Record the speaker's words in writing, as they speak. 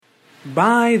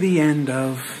By the end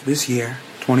of this year,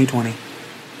 2020,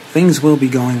 things will be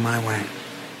going my way.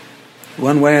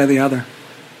 One way or the other.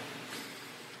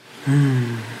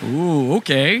 Ooh,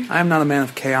 okay. I am not a man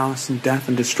of chaos and death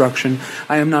and destruction.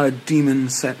 I am not a demon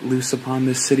set loose upon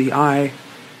this city. I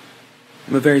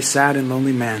am a very sad and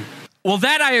lonely man. Well,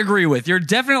 that I agree with. You're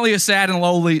definitely a sad and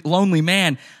lonely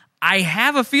man. I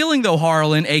have a feeling, though,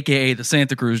 Harlan, a.k.a. the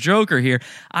Santa Cruz Joker here,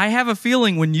 I have a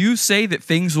feeling when you say that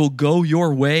things will go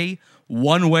your way,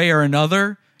 one way or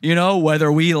another, you know,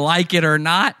 whether we like it or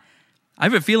not, I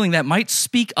have a feeling that might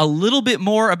speak a little bit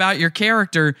more about your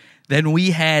character than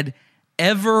we had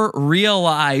ever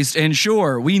realized. And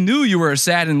sure, we knew you were a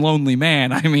sad and lonely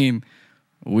man. I mean,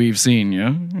 we've seen you,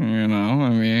 you know, I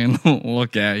mean,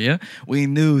 look at you. We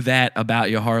knew that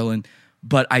about you, Harlan,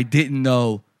 but I didn't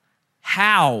know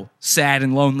how sad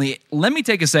and lonely. Let me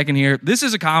take a second here. This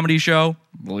is a comedy show,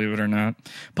 believe it or not.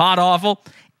 Pod Awful.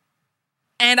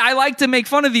 And I like to make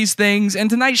fun of these things, and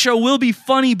tonight's show will be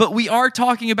funny, but we are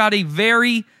talking about a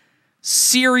very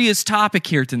serious topic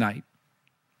here tonight.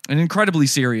 An incredibly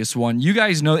serious one. You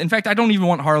guys know, in fact, I don't even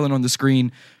want Harlan on the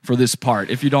screen for this part,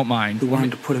 if you don't mind. Who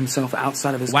wanted to put himself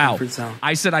outside of his comfort zone.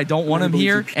 I said I don't want him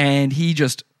here, and he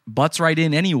just butts right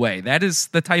in anyway. That is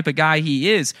the type of guy he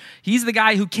is. He's the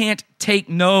guy who can't take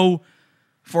no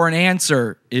for an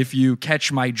answer, if you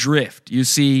catch my drift. You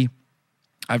see,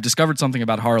 I've discovered something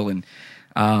about Harlan.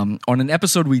 On an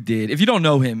episode we did, if you don't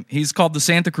know him, he's called the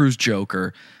Santa Cruz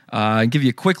Joker. I'll give you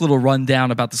a quick little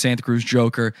rundown about the Santa Cruz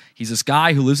Joker. He's this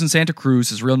guy who lives in Santa Cruz.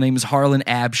 His real name is Harlan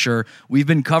Absher. We've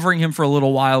been covering him for a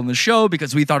little while in the show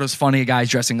because we thought it was funny, a guy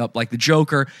dressing up like the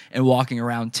Joker and walking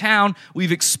around town.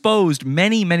 We've exposed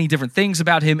many, many different things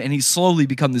about him, and he's slowly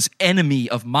become this enemy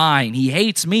of mine. He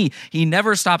hates me. He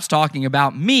never stops talking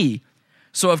about me.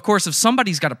 So, of course, if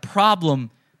somebody's got a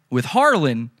problem with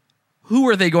Harlan, who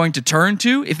are they going to turn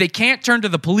to? If they can't turn to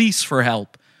the police for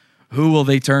help, who will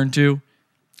they turn to?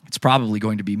 It's probably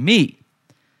going to be me.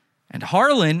 And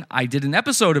Harlan, I did an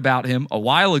episode about him a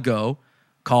while ago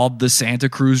called The Santa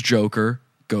Cruz Joker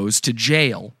Goes to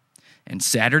Jail. And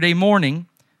Saturday morning,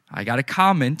 I got a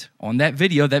comment on that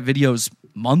video. That video's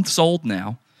months old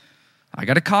now. I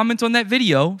got a comment on that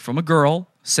video from a girl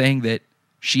saying that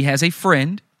she has a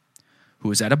friend who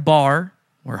was at a bar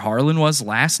where Harlan was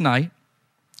last night,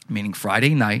 meaning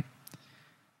Friday night,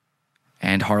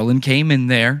 and Harlan came in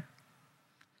there,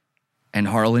 and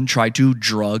Harlan tried to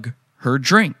drug her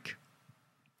drink.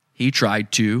 He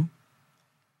tried to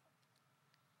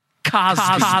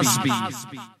Cosby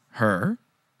her.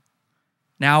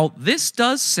 Now, this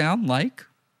does sound like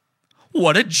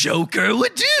what a Joker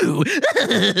would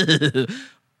do.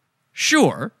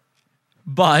 Sure,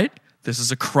 but this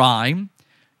is a crime.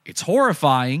 It's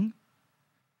horrifying.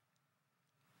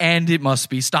 And it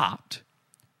must be stopped.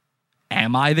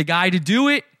 Am I the guy to do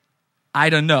it?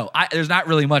 I don't know. There's not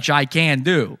really much I can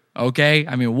do, okay?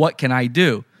 I mean, what can I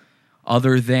do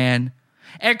other than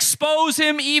expose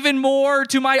him even more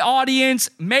to my audience,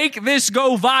 make this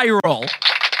go viral,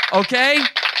 okay?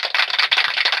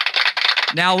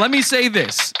 Now, let me say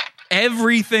this.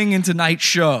 Everything in tonight's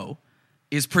show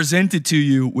is presented to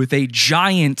you with a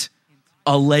giant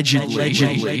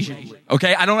allegedly.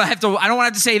 Okay, I don't want to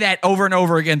have to say that over and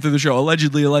over again through the show.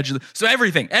 Allegedly. So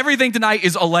everything tonight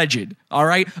is alleged. All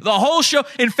right, the whole show.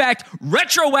 In fact,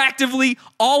 retroactively,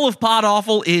 all of Pod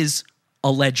Awful is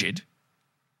alleged.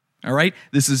 All right,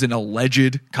 this is an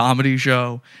alleged comedy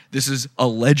show. This is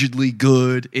allegedly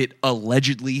good. It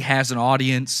allegedly has an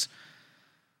audience.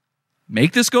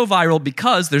 Make this go viral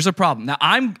because there's a problem. Now,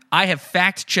 I have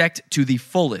fact-checked to the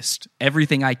fullest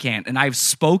everything I can, and I've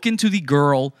spoken to the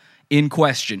girl in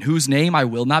question, whose name I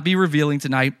will not be revealing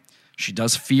tonight. She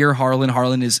does fear Harlan.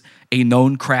 Harlan is a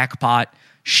known crackpot.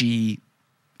 She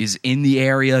is in the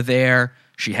area there.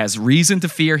 She has reason to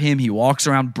fear him. He walks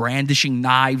around brandishing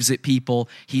knives at people.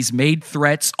 He's made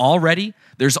threats already.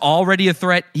 There's already a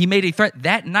threat. He made a threat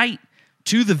that night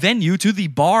to the venue, to the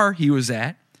bar he was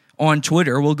at. On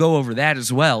Twitter. We'll go over that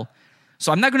as well.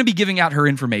 So I'm not going to be giving out her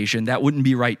information. That wouldn't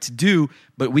be right to do,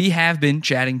 but we have been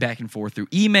chatting back and forth through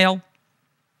email.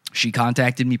 She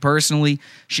contacted me personally.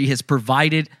 She has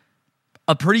provided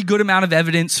a pretty good amount of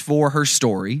evidence for her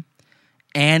story,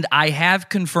 and I have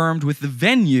confirmed with the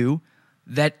venue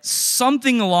that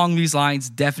something along these lines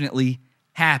definitely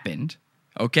happened,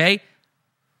 okay?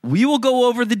 We will go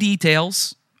over the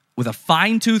details with a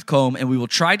fine-tooth comb, and we will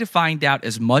try to find out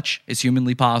as much as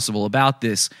humanly possible about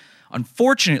this.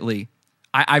 Unfortunately,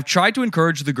 I've tried to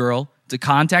encourage the girl to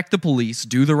contact the police,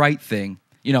 do the right thing.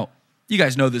 You know, you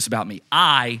guys know this about me.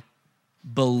 I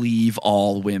believe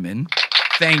all women.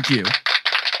 Thank you.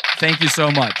 Thank you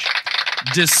so much.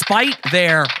 despite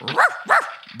their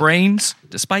brains,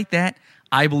 despite that,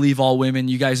 I believe all women.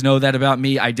 You guys know that about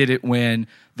me. I did it when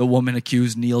the woman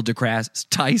accused Neil deGrasse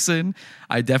Tyson.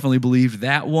 I definitely believed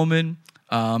that woman.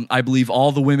 I believe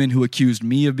all the women who accused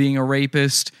me of being a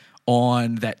rapist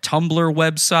on that Tumblr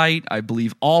website. I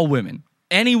believe all women.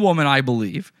 Any woman I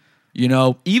believe. You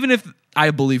know, even if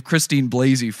I believe Christine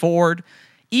Blasey Ford,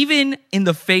 even in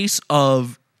the face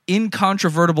of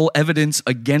incontrovertible evidence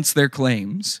against their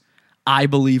claims, I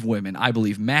believe women. I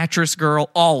believe Mattress Girl,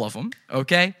 all of them,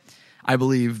 okay? I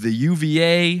believe the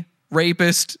UVA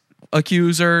rapist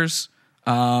accusers,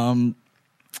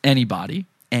 anybody,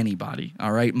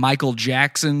 all right? Michael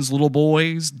Jackson's little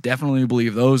boys, definitely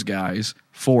believe those guys,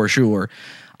 for sure.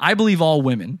 I believe all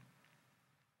women.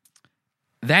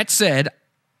 That said,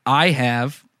 I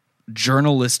have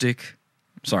journalistic...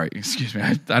 Sorry, excuse me.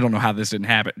 I don't know how this didn't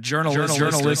happen.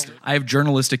 Journalistic. I have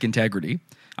journalistic integrity.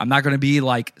 I'm not going to be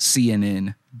like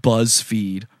CNN,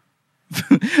 BuzzFeed.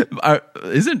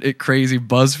 Isn't it crazy?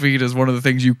 BuzzFeed is one of the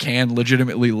things you can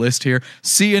legitimately list here.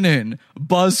 CNN,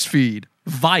 BuzzFeed,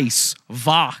 Vice,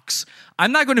 Vox.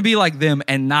 I'm not going to be like them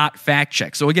and not fact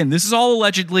check. So again, this is all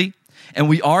allegedly, and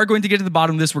we are going to get to the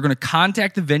bottom of this. We're going to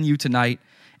contact the venue tonight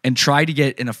and try to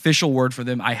get an official word for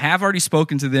them. I have already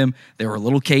spoken to them. They were a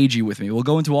little cagey with me. We'll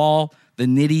go into all the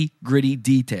nitty-gritty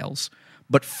details.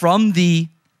 But from the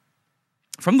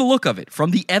look of it,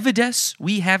 from the evidence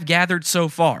we have gathered so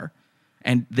far,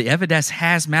 and the evidence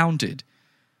has mounted,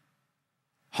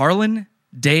 Harlan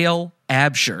Dale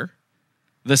Absher,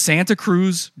 the Santa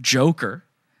Cruz Joker,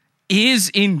 is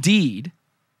indeed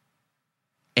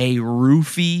a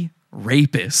roofie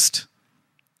rapist.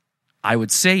 I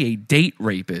would say a date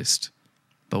rapist,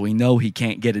 but we know he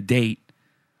can't get a date.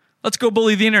 Let's go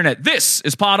bully the internet. This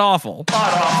is Pod Awful.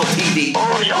 Pod Awful TV.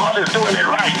 Oh, y'all is doing it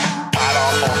right. Pod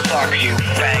Awful sucks, you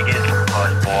faggot.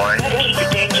 Bud boy.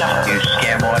 You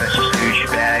scam artist,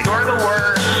 douchebag. You're the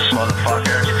worst.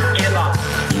 Motherfucker. Give up.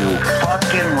 You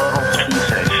fucking little piece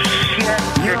of shit.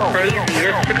 You're crazy.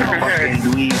 You're fucking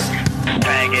dweeb.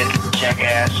 Faggot.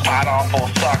 Jackass. Pod Awful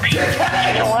sucks. You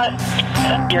know what?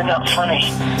 You're not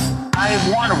funny. I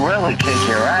want to really kick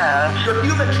your ass.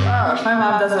 My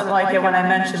mom doesn't like it when I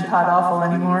mention Pod Awful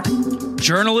anymore.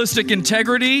 Journalistic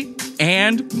integrity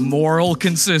and moral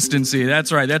consistency.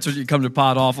 That's right. That's what you come to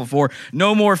Pod Awful for.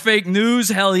 No more fake news.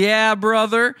 Hell yeah,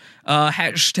 brother.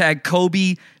 Hashtag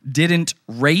Kobe didn't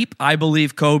rape. I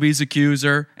believe Kobe's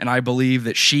accuser, and I believe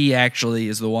that she actually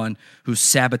is the one who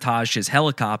sabotaged his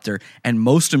helicopter. And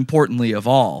most importantly of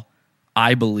all,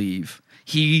 I believe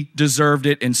he deserved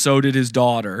it, and so did his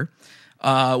daughter.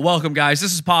 Welcome, guys.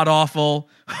 This is Pod Awful.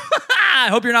 I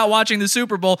hope you're not watching the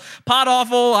Super Bowl. Pod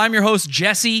Awful. I'm your host,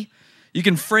 Jesse. You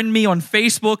can friend me on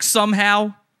Facebook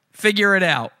somehow. Figure it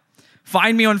out.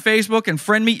 Find me on Facebook and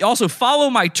friend me. Also, follow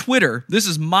my Twitter. This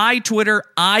is my Twitter.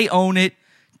 I own it.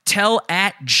 Tell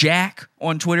 @Jack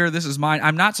on Twitter. This is mine.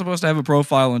 I'm not supposed to have a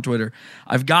profile on Twitter.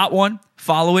 I've got one.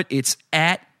 Follow it. It's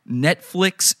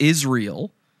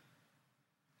 @NetflixIsrael.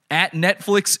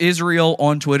 @NetflixIsrael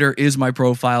on Twitter is my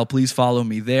profile. Please follow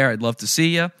me there. I'd love to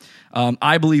see you.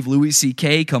 I believe Louis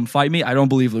C.K. Come fight me. I don't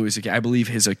believe Louis C.K. I believe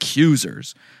his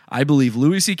accusers. I believe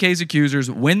Louis C.K.'s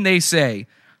accusers, when they say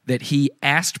that he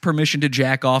asked permission to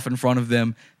jack off in front of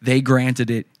them, they granted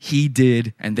it, he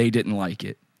did, and they didn't like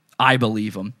it. I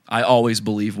believe them. I always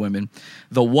believe women.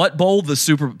 The what bowl?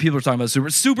 People are talking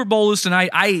about Super Bowl is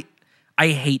tonight. I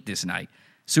hate this night.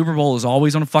 Super Bowl is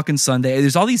always on a fucking Sunday.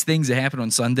 There's all these things that happen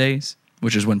on Sundays,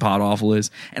 which is when Pod Awful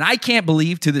is. And I can't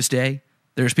believe to this day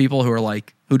there's people who are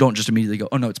like, who don't just immediately go,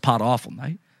 oh no, it's Pod Awful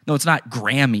night. No, it's not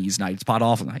Grammys night. It's Pod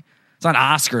Awful night. It's not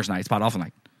Oscars night. It's Pod Awful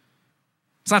night.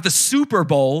 It's not the Super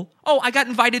Bowl. Oh, I got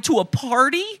invited to a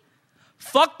party?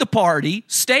 Fuck the party.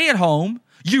 Stay at home,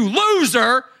 you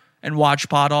loser, and watch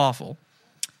Pod Awful.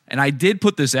 And I did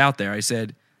put this out there. I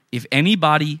said, if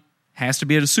anybody has to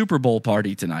be at a Super Bowl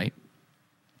party tonight,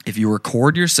 if you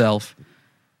record yourself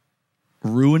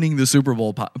ruining the Super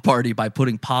Bowl party by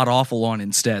putting Pod Awful on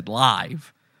instead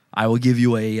live, I will give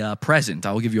you a present.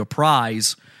 I will give you a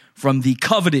prize from the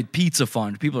coveted pizza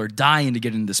fund. People are dying to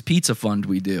get in this pizza fund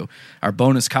we do, our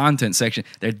bonus content section.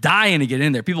 They're dying to get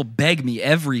in there. People beg me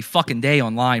every fucking day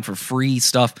online for free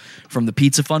stuff from the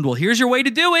pizza fund. Well, here's your way to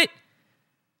do it.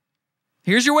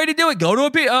 Here's your way to do it. Go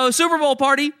to a Super Bowl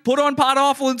party, put on Pod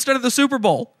Awful instead of the Super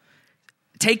Bowl.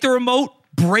 Take the remote,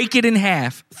 break it in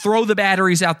half, throw the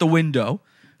batteries out the window,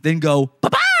 then go,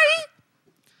 bye-bye,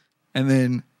 and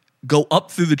then go up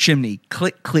through the chimney.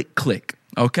 Click, click, click.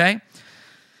 Okay?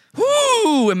 Whoo!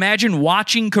 Ooh, imagine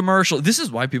watching commercial. This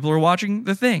is why people are watching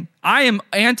the thing. I am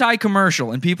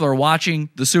anti-commercial, and people are watching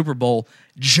the Super Bowl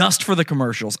just for the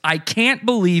commercials. I can't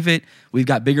believe it. We've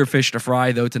got bigger fish to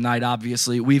fry, though, tonight,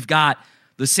 obviously. We've got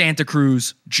the Santa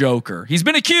Cruz Joker. He's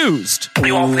been accused.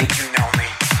 You all think you know me,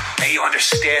 that you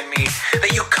understand me,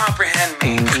 that you comprehend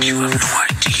me, but you have no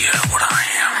idea what I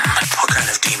am. What kind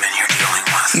of demon you're dealing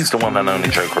with. He's the one and only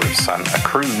Joker of Santa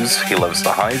Cruz. He loves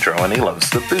the hydro and he loves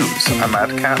the booze. A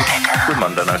madcap with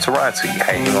Mundo notoriety,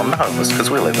 hating on the homeless because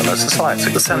we live in a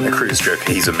society. The Santa Cruz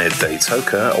Joker, he's a midday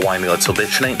toker, a whiny little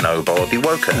bitch and ain't nobody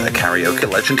woker. A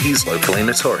karaoke legend, he's locally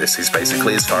notorious. He's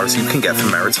basically as far as you can get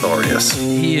from meritorious.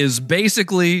 He is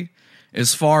basically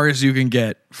as far as you can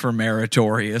get for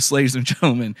meritorious. Ladies and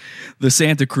gentlemen, the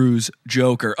Santa Cruz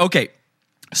Joker. Okay.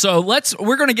 So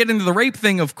we're going to get into the rape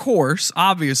thing, of course,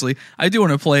 obviously. I do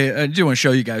want to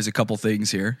show you guys a couple things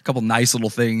here, a couple nice little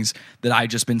things that I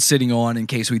just been sitting on in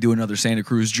case we do another Santa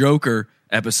Cruz Joker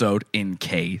episode in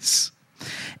case.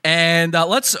 And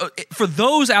for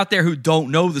those out there who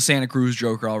don't know the Santa Cruz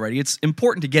Joker already, it's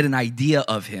important to get an idea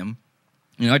of him.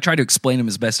 You know, I tried to explain him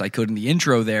as best I could in the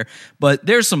intro there, but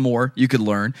there's some more you could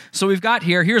learn. So we've got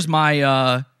here's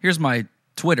my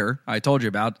Twitter I told you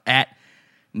about, at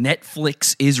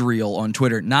Netflix Israel on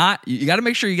Twitter. You got to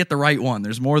make sure you get the right one.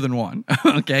 There's more than one.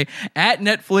 Okay. At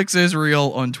Netflix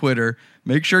Israel on Twitter.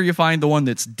 Make sure you find the one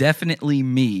that's definitely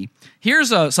me. Here's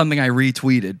something I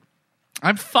retweeted.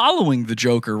 I'm following the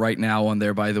Joker right now on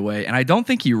there, by the way, and I don't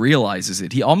think he realizes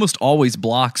it. He almost always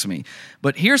blocks me.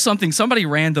 But here's something. Somebody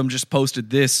random just posted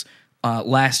this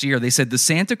last year. They said the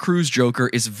Santa Cruz Joker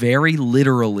is very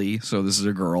literally, so this is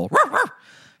a girl,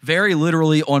 very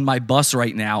literally on my bus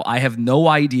right now. I have no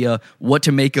idea what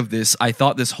to make of this. I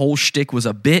thought this whole shtick was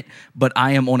a bit, but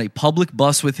I am on a public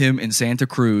bus with him in Santa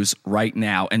Cruz right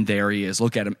now, and there he is.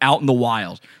 Look at him, out in the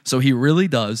wild. So he really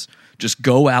does just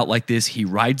go out like this. He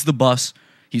rides the bus.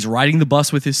 He's riding the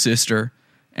bus with his sister,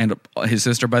 and his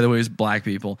sister, by the way, is black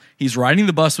people. He's riding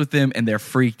the bus with them, and they're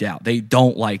freaked out. They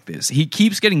don't like this. He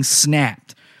keeps getting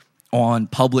snapped on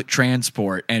public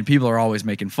transport, and people are always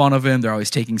making fun of him. They're always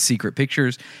taking secret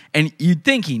pictures, and you'd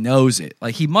think he knows it.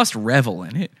 Like, he must revel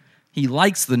in it. He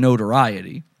likes the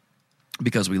notoriety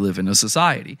because we live in a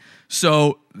society.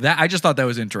 So that I just thought that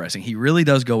was interesting. He really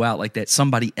does go out like that.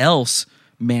 Somebody else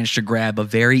managed to grab a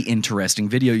very interesting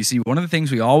video. You see, one of the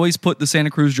things we always put the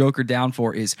Santa Cruz Joker down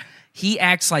for is he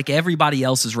acts like everybody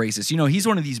else is racist. You know, he's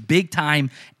one of these big-time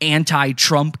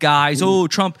anti-Trump guys. Oh,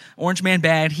 Trump, orange man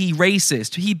bad, he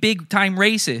racist. He big-time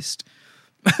racist.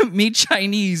 Me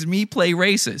Chinese, me play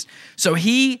racist. So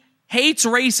he hates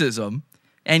racism,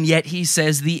 and yet he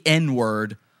says the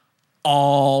N-word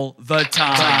all the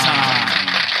time.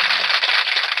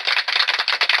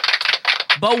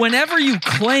 But whenever you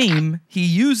claim he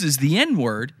uses the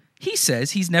N-word, he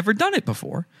says he's never done it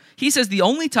before. He says the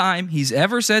only time he's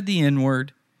ever said the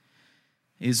N-word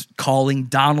is calling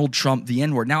Donald Trump the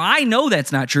N-word. Now, I know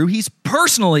that's not true. He's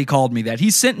personally called me that. He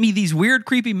sent me these weird,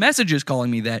 creepy messages calling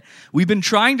me that. We've been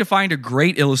trying to find a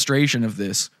great illustration of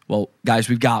this. Well, guys,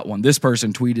 we've got one. This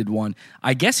person tweeted one.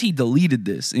 I guess he deleted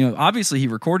this. You know, obviously he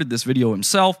recorded this video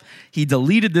himself. He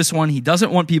deleted this one. He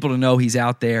doesn't want people to know he's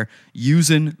out there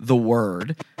using the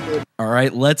word. All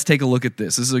right, let's take a look at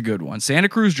this. This is a good one. Santa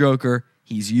Cruz Joker,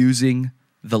 he's using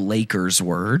the Lakers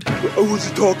word. I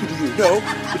wasn't talking to you, no,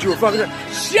 but you were fucking...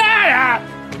 Shut up!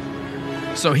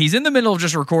 So he's in the middle of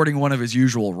just recording one of his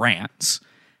usual rants,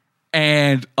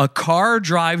 and a car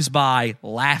drives by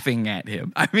laughing at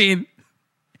him. I mean,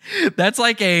 that's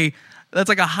like a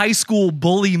high school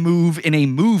bully move in a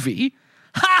movie.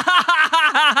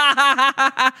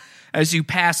 As you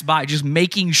pass by, just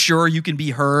making sure you can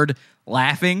be heard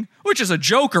laughing, which is a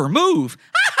Joker move.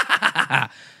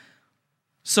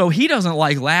 So he doesn't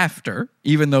like laughter,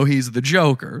 even though he's the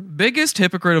Joker. Biggest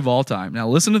hypocrite of all time. Now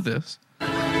listen to this. Your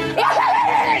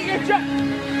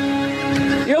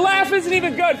laugh isn't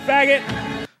even good,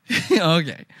 faggot.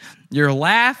 Okay. Your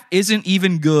laugh isn't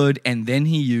even good, and then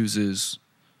he uses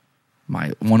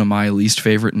one of my least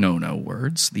favorite no-no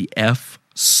words, the F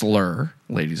slur,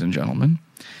 ladies and gentlemen.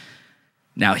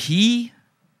 Now he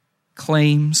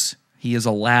claims he is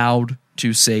allowed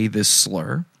to say this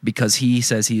slur because he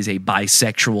says he is a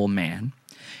bisexual man.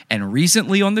 And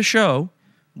recently on the show,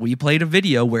 we played a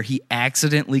video where he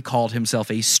accidentally called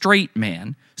himself a straight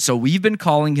man. So we've been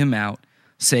calling him out,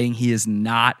 saying he is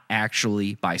not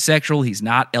actually bisexual. He's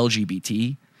not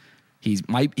LGBT. He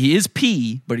is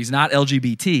P, but he's not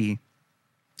LGBT.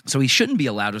 So he shouldn't be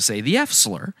allowed to say the F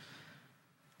slur.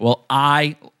 Well,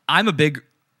 I'm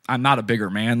not a bigger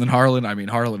man than Harlan. I mean,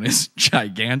 Harlan is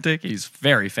gigantic. He's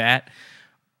very fat.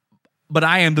 but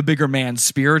I am the bigger man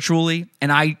spiritually,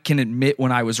 and I can admit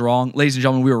when I was wrong. Ladies and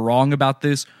gentlemen, we were wrong about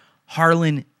this.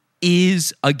 Harlan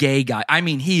is a gay guy. I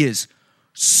mean, he is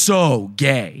so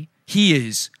gay. He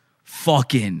is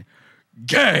fucking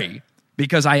gay.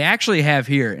 Because I actually have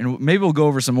here, and maybe we'll go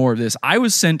over some more of this. I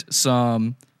was sent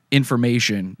some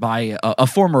information by a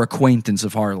former acquaintance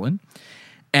of Harlan,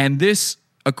 and this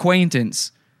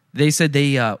acquaintance, they said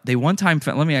they one time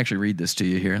found, let me actually read this to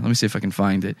you here. Let me see if I can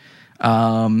find it.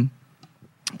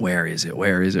 Where is it?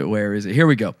 Here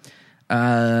we go.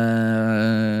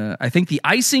 I think the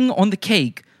icing on the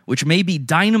cake, which may be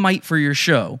dynamite for your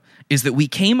show, is that we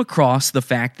came across the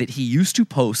fact that he used to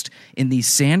post in the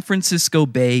San Francisco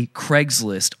Bay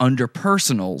Craigslist under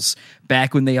personals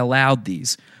back when they allowed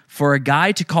these. For a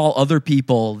guy to call other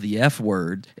people the F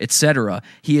word, etc.,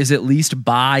 he is at least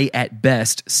bi at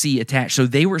best, see attached. So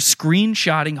they were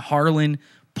screenshotting Harlan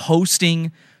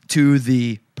posting to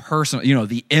the personal,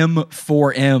 the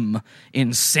M4M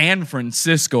in San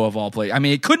Francisco of all places. I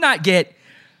mean, it could not get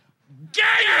gayer.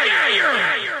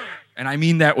 And I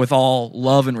mean that with all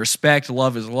love and respect.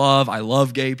 Love is love. I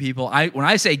love gay people. When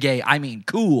I say gay, I mean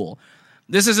cool.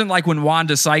 This isn't like when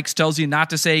Wanda Sykes tells you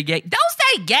not to say gay. Don't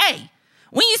say gay.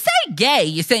 When you say gay,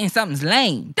 you're saying something's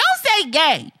lame. Don't say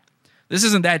gay. This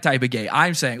isn't that type of gay.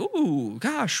 I'm saying, ooh,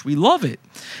 gosh, we love it.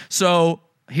 So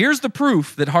here's the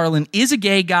proof that Harlan is a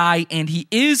gay guy, and he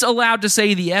is allowed to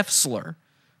say the F slur.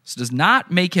 This does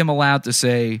not make him allowed to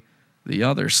say the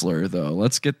other slur, though.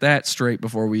 Let's get that straight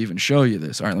before we even show you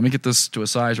this. All right, let me get this to a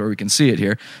size where we can see it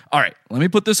here. All right, let me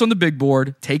put this on the big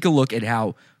board. Take a look at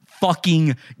how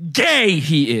fucking gay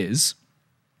he is.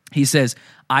 He says,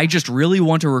 I just really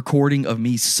want a recording of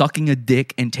me sucking a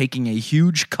dick and taking a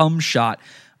huge cum shot,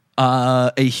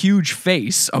 a huge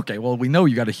face. Okay, well, we know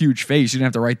you got a huge face. You didn't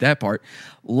have to write that part.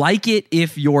 Like it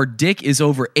if your dick is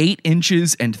over 8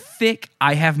 inches and thick.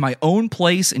 I have my own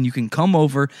place and you can come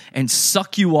over and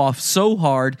suck you off so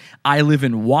hard. I live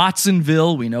in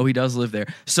Watsonville. We know he does live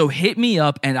there. So hit me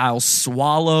up and I'll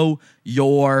swallow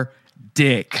your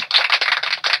dick.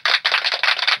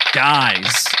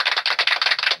 Guys,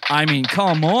 I mean,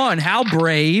 come on. How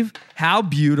brave, how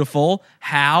beautiful,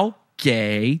 how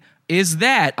gay is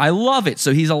that? I love it.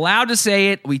 So he's allowed to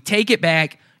say it. We take it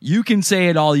back. You can say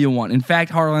it all you want. In fact,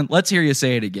 Harlan, let's hear you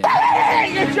say it again.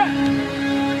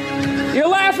 Your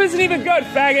laugh isn't even good,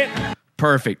 faggot.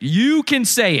 Perfect. You can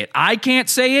say it. I can't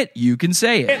say it. You can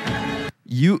say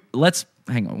it. Let's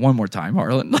hang on one more time,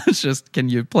 Harlan. Can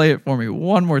you play it for me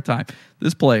one more time?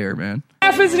 This player, man.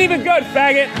 Laugh isn't even good,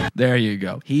 faggot. There you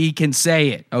go. He can say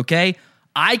it, okay?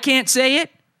 I can't say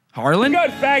it. Harlan? Good,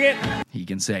 faggot. He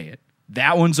can say it.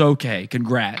 That one's okay.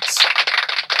 Congrats.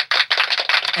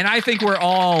 And I think we're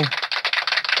all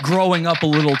growing up a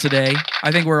little today.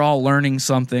 I think we're all learning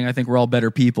something. I think we're all better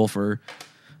people for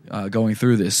going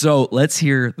through this. So let's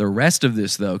hear the rest of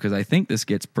this, though, because I think this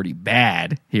gets pretty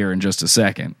bad here in just a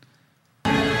second.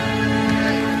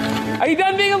 Are you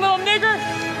done being a little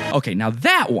nigger? Okay, now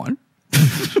that one,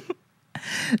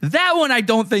 that one I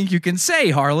don't think you can say,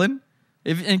 Harlan.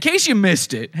 In case you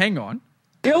missed it, hang on.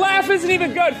 Your laugh isn't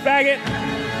even good, faggot.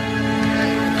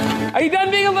 Are you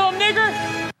done being a little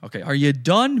nigger? Okay, are you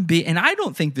done being... And I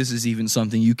don't think this is even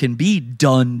something you can be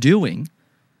done doing.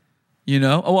 You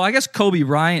know? Oh, well, I guess Kobe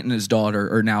Bryant and his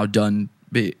daughter are now done...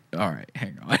 All right,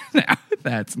 hang on. Now,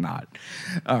 that's not...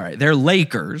 All right, they're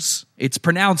Lakers. It's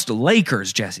pronounced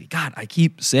Lakers, Jesse. God, I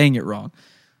keep saying it wrong.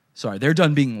 Sorry, they're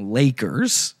done being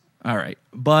Lakers. All right,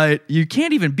 but you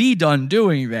can't even be done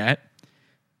doing that.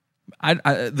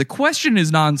 The question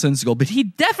is nonsensical, but he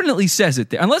definitely says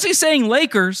it there. Unless he's saying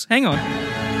Lakers. Hang on.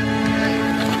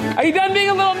 Are you done being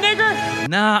a little nigger?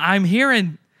 Nah, I'm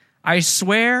hearing... I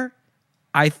swear,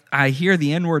 I hear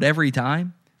the N-word every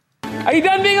time. Are you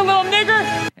done being a little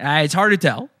nigger? It's hard to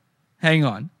tell. Hang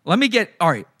on. Let me get...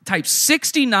 All right, type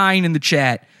 69 in the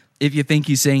chat if you think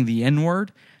he's saying the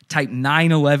N-word. Type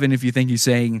 911 if you think he's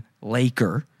saying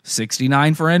Laker.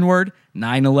 69 for N-word,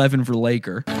 911 for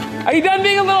Laker. Are you done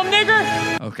being a little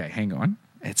nigger? Okay, hang on.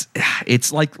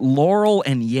 It's like Laurel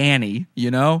and Yanny,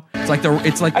 you know? It's like the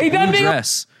blue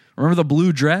dress. Remember the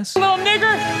blue dress? Little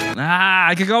nigger?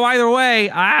 I could go either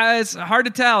way. It's hard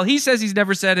to tell. He says he's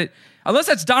never said it. Unless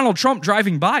that's Donald Trump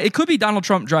driving by. It could be Donald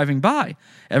Trump driving by.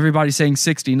 Everybody's saying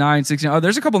 69, 69. Oh,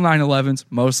 there's a couple 911s.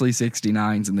 Mostly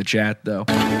 69s in the chat, though.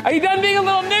 Are you done being a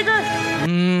little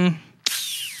nigger?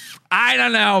 I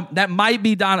don't know. That might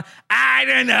be Donald. I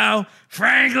don't know.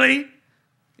 Frankly,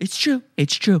 it's true.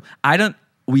 It's true.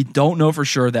 We don't know for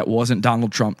sure that wasn't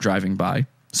Donald Trump driving by.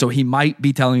 So he might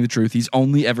be telling the truth. He's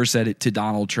only ever said it to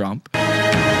Donald Trump.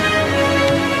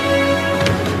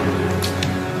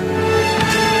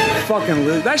 fucking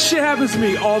loser. That shit happens to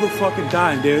me all the fucking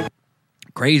time, dude.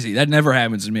 Crazy. That never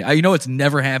happens to me. You know what's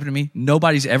never happened to me?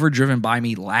 Nobody's ever driven by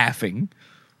me laughing.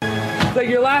 Like,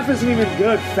 your laugh isn't even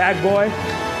good, fat boy.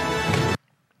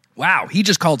 Wow, he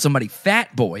just called somebody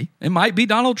fat boy. It might be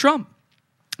Donald Trump.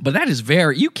 But that is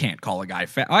you can't call a guy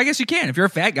fat. I guess you can. If you're a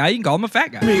fat guy, you can call him a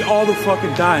fat guy. Me all the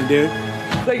fucking time, dude.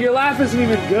 Like, your laugh isn't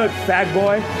even good, fat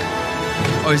boy.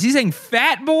 Oh, is he saying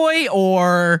fat boy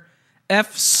or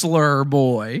F-slur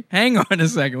boy? Hang on a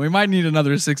second. We might need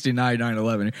another 69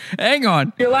 9/11. Hang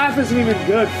on. Your laugh isn't even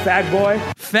good, fat boy.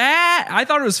 Fat? I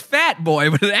thought it was fat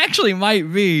boy, but it actually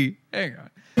might be. Hang on.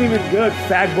 Isn't even good,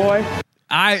 fat boy.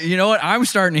 You know what? I'm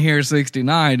starting to hear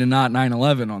 69 and not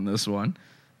 9/11 on this one.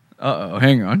 Uh-oh,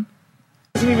 hang on.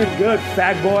 Isn't even good,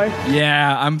 fat boy.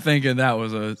 Yeah, I'm thinking that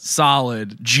was a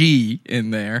solid G in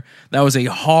there. That was a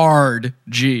hard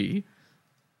G.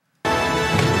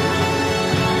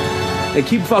 Hey,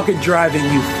 keep fucking driving,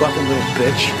 you fucking little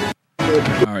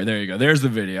bitch. All right, there you go. There's the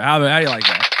video. How do you like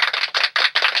that?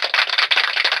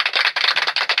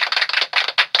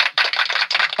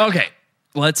 Okay,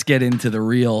 let's get into the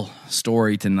real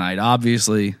story tonight.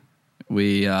 Obviously,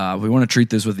 we want to treat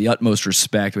this with the utmost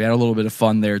respect. We had a little bit of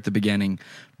fun there at the beginning,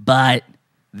 but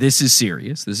this is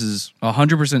serious. This is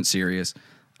 100% serious.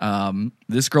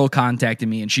 This girl contacted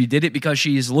me, and she did it because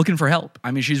she's looking for help.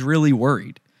 I mean, she's really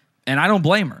worried, and I don't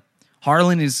blame her.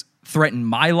 Harlan has threatened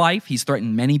my life. He's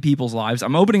threatened many people's lives.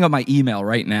 I'm opening up my email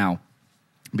right now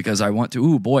because I want to.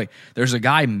 Ooh, boy, there's a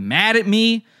guy mad at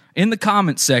me in the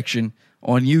comments section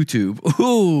on YouTube.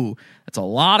 Ooh, that's a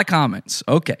lot of comments.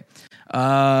 Okay.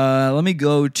 Let me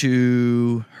go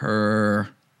to her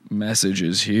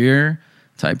messages here.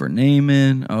 Type her name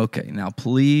in. Okay, now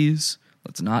please,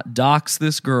 let's not dox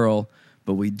this girl,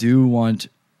 but we do want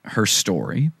her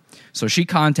story. So she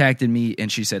contacted me and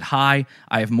she said, "Hi,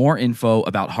 I have more info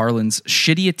about Harlan's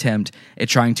shitty attempt at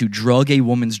trying to drug a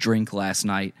woman's drink last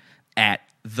night at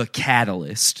The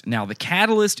Catalyst." Now, The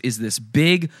Catalyst is this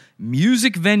big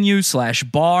music venue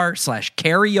 / bar /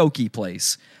 karaoke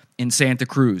place in Santa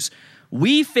Cruz.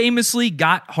 We famously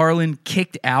got Harlan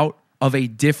kicked out of a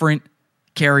different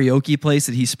karaoke place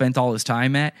that he spent all his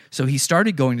time at. So he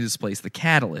started going to this place, The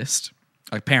Catalyst,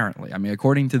 apparently. I mean,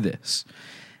 according to this.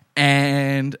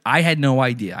 And I had no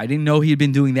idea. I didn't know he had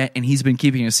been doing that, and he's been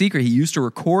keeping it a secret. He used to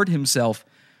record himself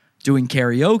doing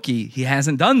karaoke. He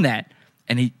hasn't done that,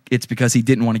 and it's because he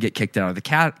didn't want to get kicked out of the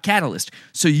Catalyst.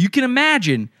 So you can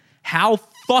imagine how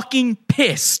fucking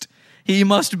pissed he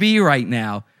must be right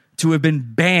now to have been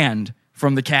banned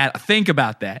from the Think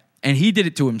about that. And he did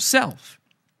it to himself.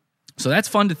 So that's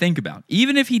fun to think about.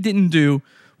 Even if he didn't do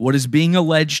what is being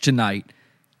alleged tonight,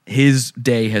 his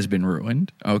day has been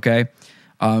ruined, okay?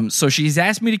 So she's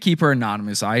asked me to keep her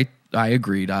anonymous. I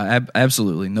agreed.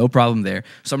 Absolutely. No problem there.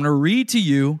 So I'm going to read to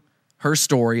you her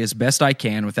story as best I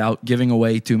can without giving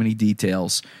away too many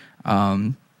details.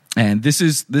 And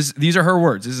these are her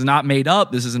words. This is not made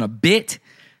up. This isn't a bit.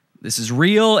 This is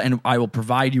real, and I will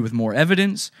provide you with more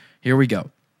evidence. Here we go.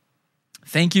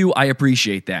 Thank you. I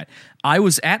appreciate that. I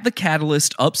was at the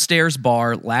Catalyst upstairs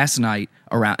bar last night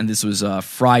and this was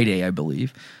Friday, I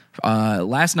believe.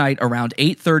 Last night around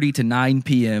 8:30 to 9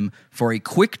 p.m. for a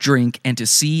quick drink and to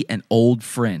see an old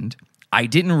friend. I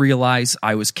didn't realize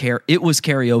it was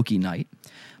karaoke night.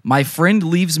 My friend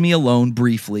leaves me alone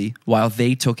briefly while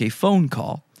they took a phone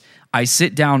call. I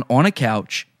sit down on a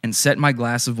couch and set my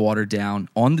glass of water down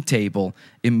on the table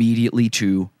immediately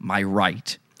to my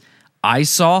right. I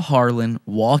saw Harlan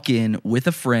walk in with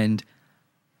a friend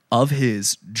of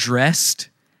his dressed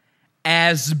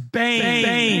as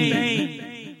Bane.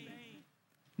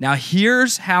 Now,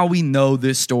 here's how we know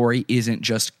this story isn't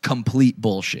just complete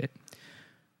bullshit.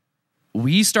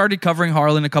 We started covering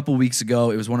Harlan a couple weeks ago.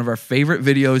 It was one of our favorite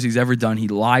videos he's ever done. He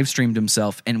live streamed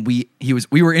himself, and we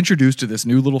were introduced to this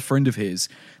new little friend of his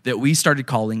that we started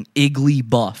calling Iggly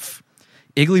Buff.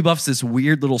 Iggly Buff's this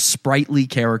weird little sprightly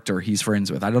character he's friends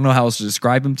with. I don't know how else to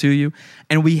describe him to you.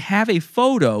 And we have a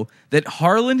photo that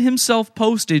Harlan himself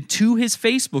posted to his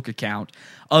Facebook account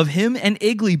of him and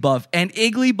Iggly Buff. And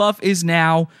Iggly Buff is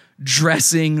now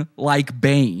dressing like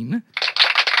Bane.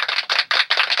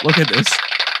 Look at this.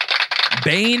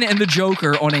 Bane and the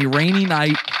Joker on a rainy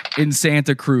night in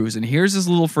Santa Cruz. And here's his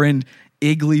little friend,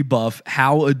 Iggly Buff.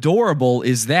 How adorable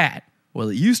is that? Well,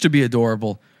 it used to be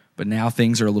adorable, but now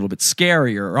things are a little bit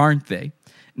scarier, aren't they?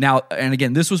 Now, and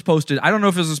again, this was posted, I don't know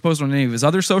if this was posted on any of his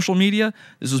other social media.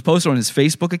 This was posted on his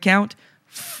Facebook account.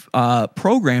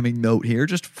 Programming note here,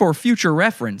 just for future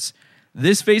reference.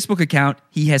 This Facebook account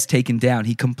he has taken down.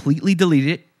 He completely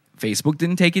deleted it. Facebook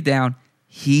didn't take it down.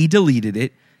 He deleted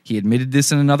it. He admitted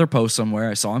this in another post somewhere.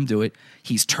 I saw him do it.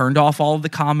 He's turned off all of the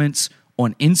comments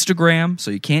on Instagram,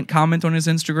 so you can't comment on his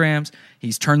Instagrams.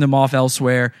 He's turned them off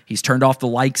elsewhere. He's turned off the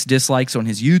likes, dislikes on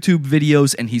his YouTube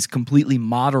videos, and he's completely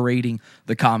moderating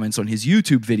the comments on his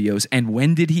YouTube videos. And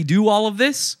when did he do all of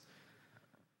this?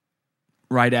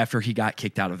 Right after he got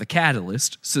kicked out of the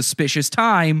Catalyst. Suspicious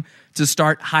time to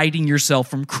start hiding yourself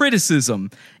from criticism.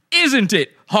 Isn't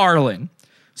it, Harlan?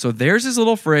 So there's his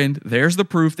little friend. There's the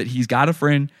proof that he's got a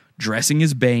friend dressing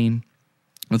as Bane.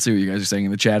 Let's see what you guys are saying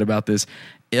in the chat about this.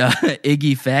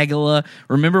 Iggy Fagala.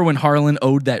 Remember when Harlan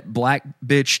owed that black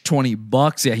bitch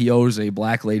 $20? Yeah, he owes a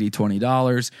black lady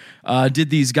 $20. Did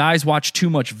these guys watch too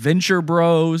much Venture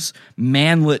Bros?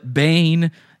 Manlet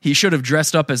Bane. He should have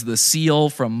dressed up as the Seal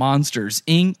from Monsters,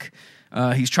 Inc.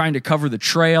 He's trying to cover the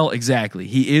trail. Exactly.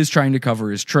 He is trying to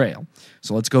cover his trail.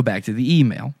 So let's go back to the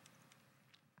email.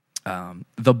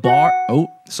 The bar... Oh,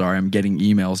 sorry, I'm getting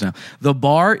emails now. The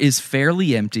bar is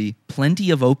fairly empty, plenty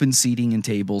of open seating and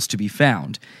tables to be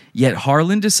found. Yet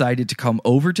Harlan decided to come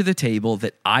over to the table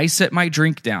that I set my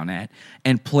drink down at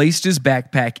and placed his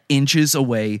backpack inches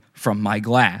away from my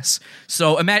glass.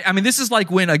 So, this is like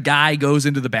when a guy goes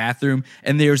into the bathroom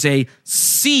and there's a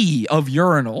sea of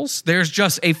urinals. There's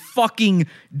just a fucking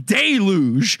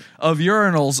deluge of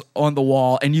urinals on the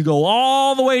wall, and you go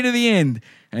all the way to the end.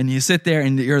 And you sit there,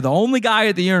 and you're the only guy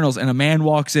at the urinals, and a man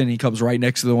walks in, and he comes right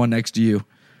next to the one next to you,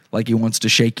 like he wants to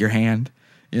shake your hand.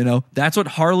 You know, that's what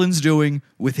Harlan's doing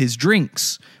with his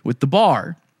drinks, with the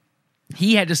bar.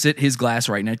 He had to sit his glass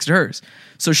right next to hers.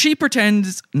 So she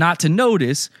pretends not to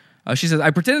notice. She says,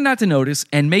 I pretended not to notice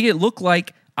and make it look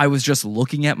like I was just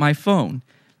looking at my phone.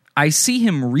 I see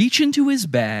him reach into his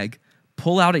bag,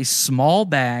 pull out a small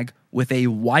bag with a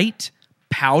white,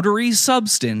 powdery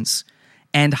substance,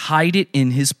 and hide it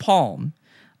in his palm.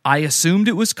 I assumed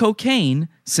it was cocaine,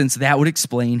 since that would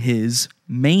explain his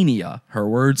mania. Her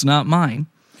words, not mine.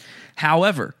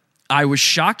 However, I was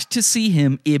shocked to see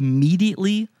him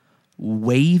immediately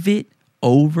wave it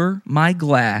over my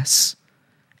glass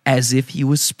as if he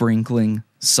was sprinkling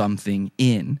something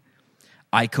in.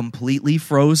 I completely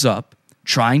froze up,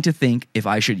 trying to think if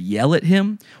I should yell at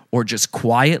him or just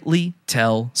quietly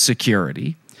tell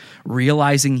security.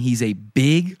 Realizing he's a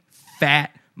big,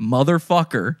 fat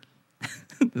motherfucker.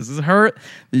 This is her.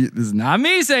 This is not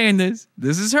me saying this.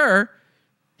 This is her.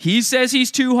 He says he's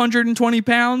 220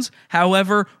 pounds.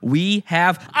 However, we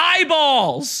have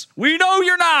eyeballs. We know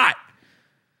you're not.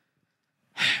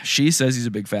 She says he's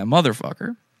a big fat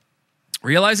motherfucker.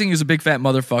 Realizing he's a big fat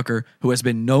motherfucker who has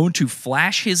been known to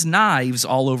flash his knives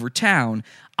all over town,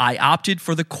 I opted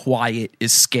for the quiet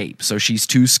escape, so she's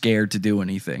too scared to do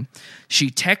anything. She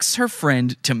texts her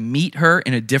friend to meet her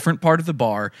in a different part of the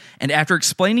bar, and after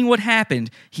explaining what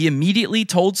happened, he immediately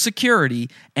told security,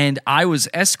 and I was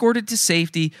escorted to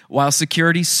safety while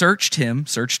security searched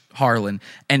Harlan,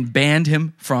 and banned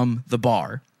him from the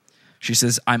bar. She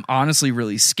says, I'm honestly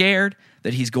really scared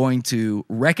that he's going to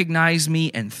recognize me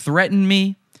and threaten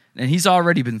me, and he's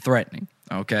already been threatening.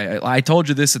 Okay, I told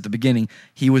you this at the beginning.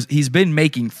 He's been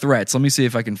making threats. Let me see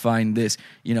if I can find this.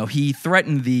 You know, he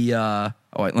threatened the.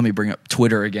 Let me bring up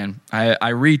Twitter again.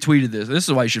 I retweeted this. This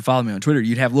is why you should follow me on Twitter.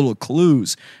 You'd have little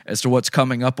clues as to what's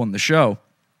coming up on the show.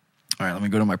 All right, let me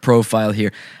go to my profile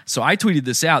here. So I tweeted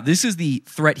this out. This is the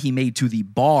threat he made to the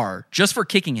bar just for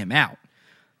kicking him out.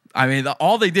 I mean,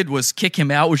 all they did was kick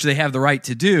him out, which they have the right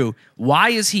to do. Why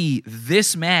is he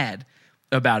this mad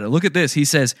about it? Look at this. He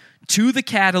says, to the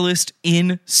Catalyst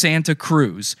in Santa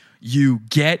Cruz, you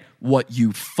get what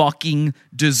you fucking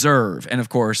deserve. And of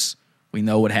course, we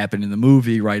know what happened in the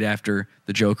movie right after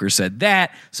the Joker said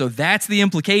that. So that's the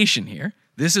implication here.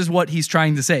 This is what he's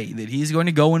trying to say, that he's going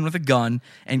to go in with a gun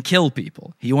and kill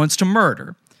people. He wants to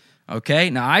murder. Okay?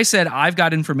 Now, I said I've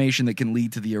got information that can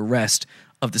lead to the arrest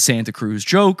of the Santa Cruz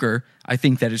Joker. I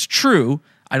think that is true.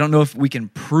 I don't know if we can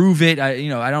prove it. I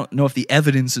don't know if the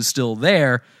evidence is still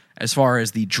there as far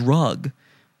as the drug.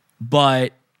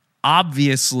 But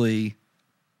obviously,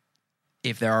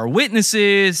 if there are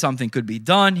witnesses, something could be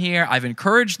done here. I've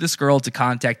encouraged this girl to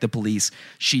contact the police.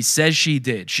 She says she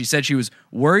did. She said she was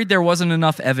worried there wasn't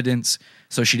enough evidence,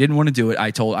 so she didn't want to do it.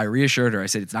 I reassured her. I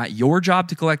said, it's not your job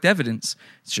to collect evidence.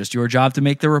 It's just your job to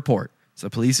make the report. It's the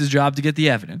police's job to get the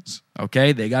evidence.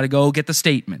 Okay? They got to go get the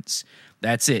statements.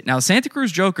 That's it. Now, Santa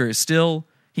Cruz Joker is still,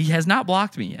 he has not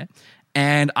blocked me yet.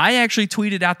 And I actually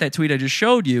tweeted out that tweet I just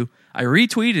showed you. I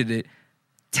retweeted it,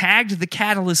 tagged the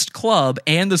Catalyst Club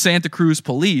and the Santa Cruz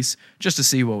police just to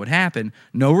see what would happen.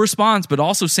 No response, but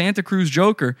also Santa Cruz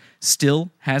Joker still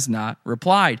has not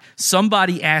replied.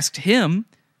 Somebody asked him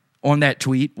on that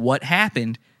tweet what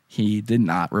happened. He did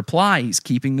not reply. He's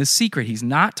keeping this secret. He's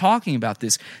not talking about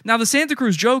this. Now, the Santa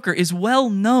Cruz Joker is well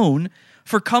known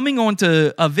for coming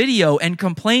onto a video and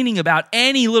complaining about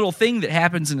any little thing that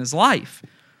happens in his life.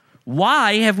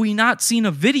 Why have we not seen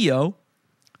a video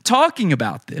talking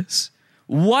about this?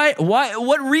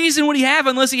 What reason would he have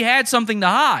unless he had something to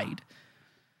hide?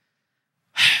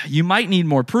 You might need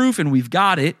more proof, and we've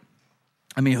got it.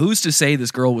 I mean, who's to say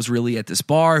this girl was really at this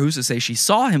bar? Who's to say she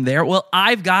saw him there? Well,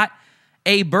 I've got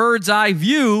a bird's eye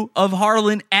view of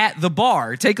Harlan at the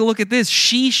bar. Take a look at this.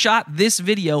 She shot this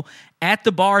video at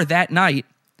the bar that night.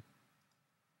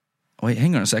 Wait,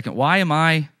 hang on a second.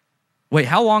 Wait,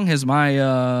 how long has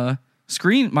my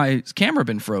my camera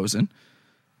been frozen?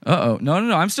 Uh-oh. No.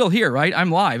 I'm still here, right?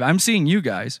 I'm live. I'm seeing you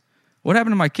guys. What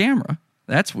happened to my camera?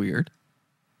 That's weird.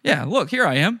 Yeah, look, here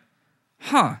I am.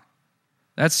 Huh.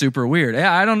 That's super weird.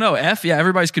 Yeah, I don't know. Yeah,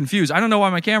 everybody's confused. I don't know why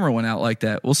my camera went out like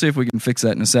that. We'll see if we can fix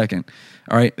that in a second.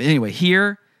 All right. Anyway,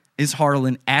 here is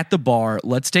Harlan at the bar.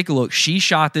 Let's take a look. She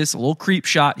shot this, a little creep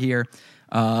shot here.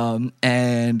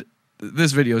 And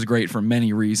this video is great for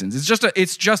many reasons.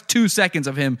 It's just 2 seconds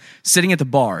of him sitting at the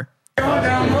bar.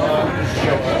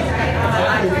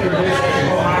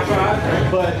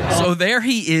 So there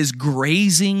he is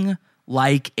grazing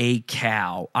like a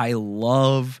cow. I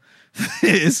love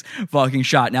this fucking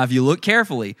shot. Now, if you look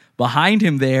carefully, behind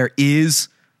him there is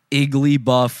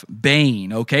Igglybuff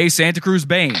Bane, okay? Santa Cruz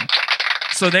Bane.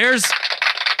 So there's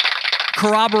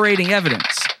corroborating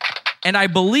evidence. And I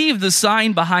believe the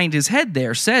sign behind his head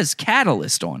there says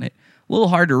Catalyst on it. A little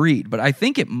hard to read, but I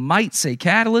think it might say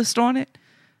Catalyst on it.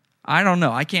 I don't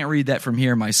know. I can't read that from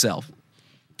here myself.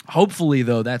 Hopefully,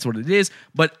 though, that's what it is.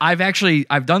 But I've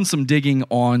done some digging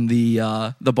on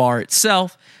the bar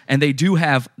itself, and they do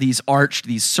have these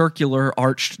circular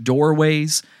arched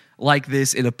doorways like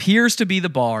this. It appears to be the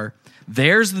bar.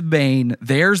 There's the Bane.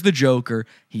 There's the Joker.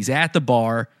 He's at the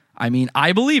bar. I mean,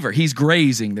 I believe her. He's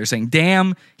grazing. They're saying,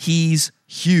 damn, he's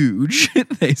huge,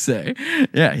 they say.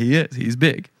 Yeah, he is. He's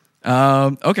big.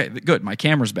 Okay, good. My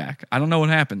camera's back. I don't know what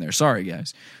happened there. Sorry,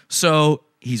 guys. So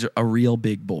he's a real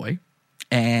big boy.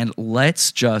 And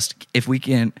let's just, if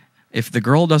the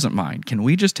girl doesn't mind, can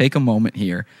we just take a moment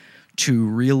here to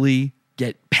really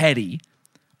get petty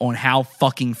on how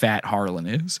fucking fat Harlan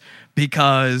is?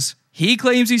 Because he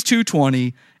claims he's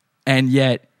 220, and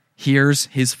yet here's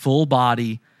his full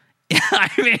body.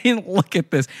 I mean, look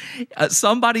at this.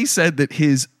 Somebody said that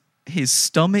his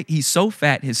stomach, he's so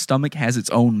fat, his stomach has its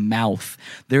own mouth.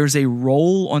 There's a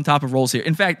roll on top of rolls here.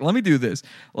 In fact, let me do this.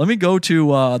 Let me go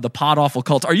to the Pod Awful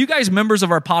Cult. Are you guys members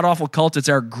of our Pod Awful Cult? It's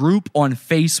our group on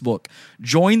Facebook.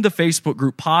 Join the Facebook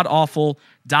group,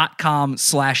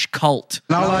 podawful.com/cult.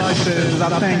 And all I just said is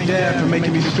I thank Dad for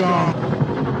making me strong.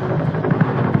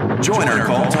 Join our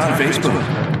cult on Facebook,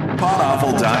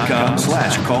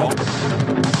 podawful.com/cult.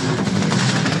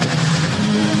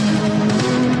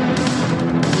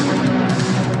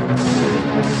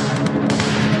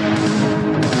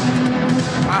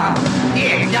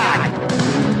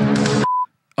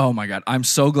 Oh my God. I'm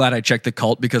so glad I checked the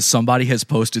cult because somebody has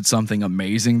posted something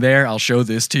amazing there. I'll show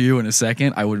this to you in a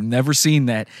second. I would have never seen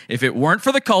that if it weren't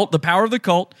for the cult, the power of the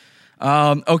cult.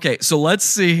 Okay, so let's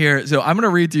see here. So I'm going to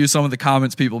read to you some of the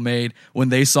comments people made when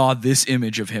they saw this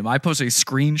image of him. I posted a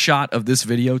screenshot of this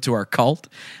video to our cult,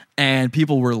 and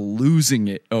people were losing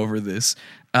it over this.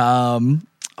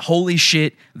 Holy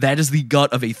shit, that is the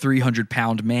gut of a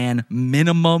 300-pound man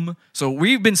minimum. So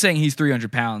we've been saying he's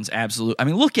 300 pounds, absolute. I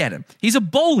mean, look at him. He's a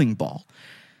bowling ball.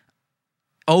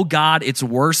 Oh, God, it's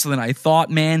worse than I thought,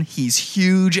 man. He's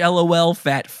huge, LOL,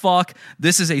 fat fuck.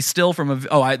 This is a still from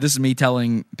a... this is me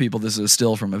telling people this is a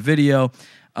still from a video.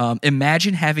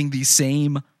 Imagine having the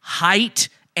same height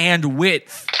and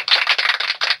width.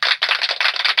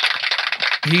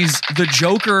 He's the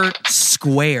Joker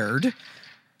squared.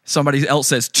 Somebody else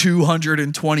says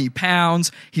 220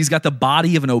 pounds. He's got the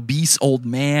body of an obese old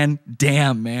man.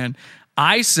 Damn, man.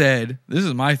 I said, this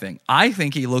is my thing. I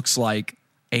think he looks like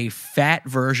a fat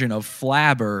version of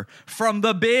Flabber from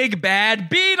the Big Bad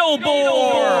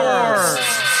Beetleborgs.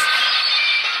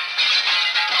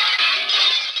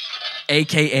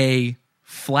 AKA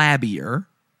Flabbier.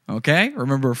 Okay?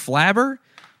 Remember Flabber?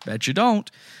 Bet you don't.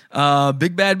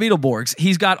 Big Bad Beetleborgs.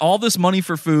 He's got all this money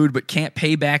for food, but can't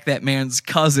pay back that man's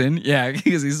cousin. Yeah,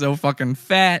 because he's so fucking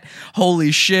fat.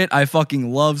 Holy shit, I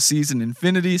fucking love Season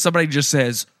Infinity. Somebody just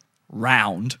says,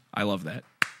 round. I love that.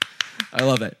 I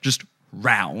love that. Just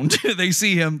round. They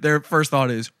see him, their first thought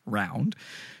is round.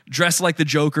 Dressed like the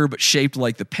Joker, but shaped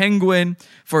like the Penguin.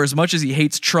 For as much as he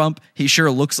hates Trump, he sure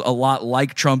looks a lot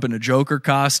like Trump in a Joker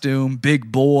costume.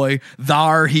 Big boy.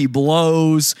 Thar he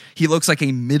blows. He looks like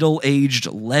a middle-aged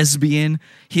lesbian.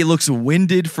 He looks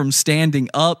winded from standing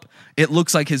up. It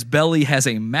looks like his belly has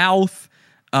a mouth.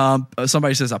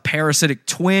 Somebody says a parasitic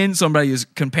twin. Somebody is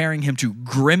comparing him to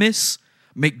Grimace.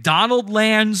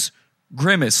 McDonaldland's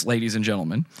Grimace, ladies and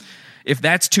gentlemen. If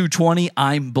that's 220,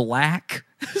 I'm black.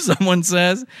 Someone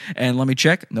says, and let me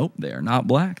check. Nope, they are not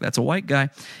black. That's a white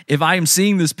guy. If I am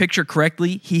seeing this picture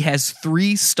correctly, he has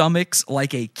 3 stomachs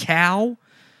like a cow.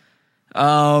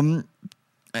 And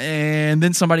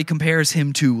then somebody compares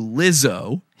him to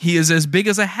Lizzo. He is as big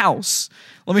as a house.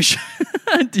 Let me show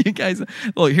do you guys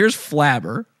look. Here's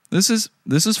Flabber. This is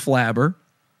Flabber.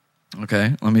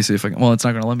 Okay, let me see if I can. Well, it's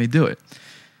not going to let me do it.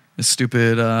 This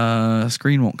stupid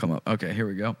screen won't come up. Okay, here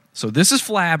we go. So this is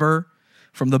Flabber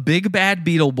from the Big Bad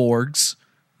Beetleborgs,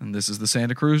 and this is the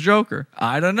Santa Cruz Joker.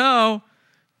 I don't know.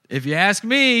 If you ask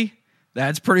me,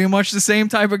 that's pretty much the same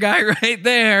type of guy right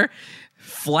there.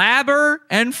 Flabber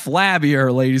and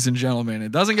flabbier, ladies and gentlemen.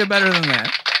 It doesn't get better than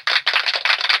that.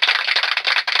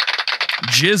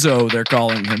 Jizzo, they're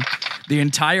calling him. The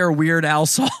entire Weird Al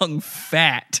song,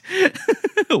 Fat.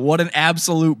 What an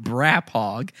absolute brap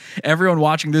hog. Everyone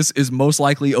watching this is most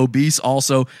likely obese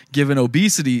also, given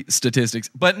obesity statistics,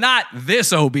 but not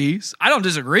this obese. I don't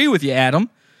disagree with you, Adam,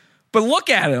 but look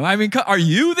at him. I mean, are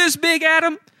you this big,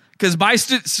 Adam? Because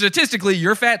statistically,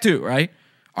 you're fat too, right?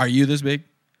 Are you this big?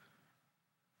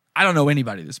 I don't know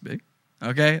anybody this big,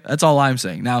 okay? That's all I'm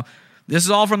saying. Now, this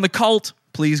is all from The Cult.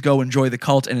 Please go enjoy The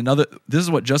Cult. And this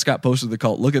is what just got posted to The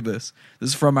Cult. Look at this. This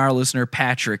is from our listener,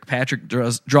 Patrick. Patrick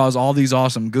draws all these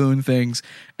awesome goon things.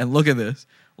 And look at this.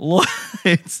 Look,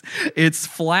 it's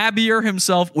Flabbier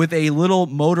himself with a little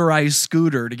motorized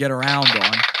scooter to get around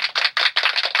on.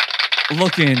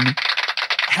 Looking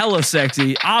hella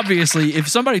sexy. Obviously, if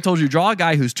somebody told you, draw a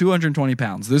guy who's 220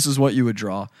 pounds, this is what you would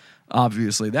draw.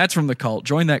 Obviously, that's from The Cult.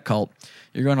 Join that cult.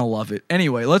 You're going to love it.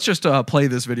 Anyway, let's just play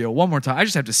this video one more time. I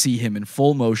just have to see him in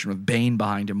full motion with Bane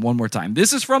behind him one more time.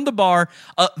 This is from the bar,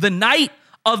 the night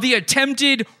of the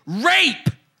attempted rape.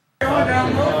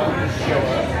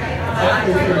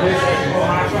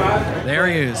 There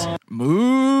he is.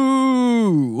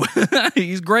 Moo.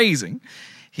 He's grazing.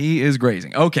 He is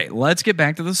grazing. Okay, let's get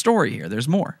back to the story here. There's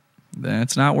more.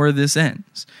 That's not where this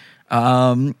ends.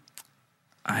 I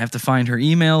have to find her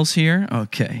emails here.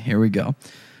 Okay, here we go.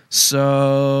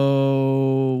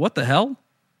 So, what the hell?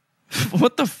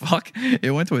 What the fuck?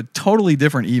 It went to a totally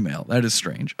different email. That is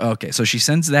strange. Okay, so she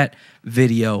sends that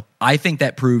video. I think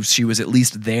that proves she was at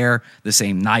least there the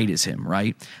same night as him,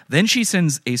 right? Then she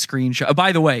sends a screenshot. Oh,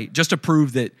 by the way, just to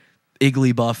prove that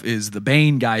Igglybuff is the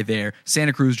Bane guy there,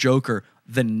 Santa Cruz Joker,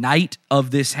 the night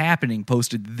of this happening,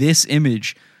 posted this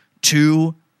image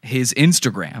to his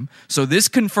Instagram. So this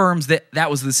confirms that that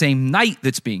was the same night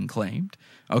that's being claimed.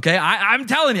 Okay, I'm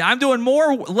telling you, I'm doing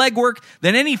more legwork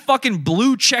than any fucking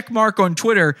blue check mark on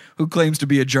Twitter who claims to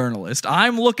be a journalist.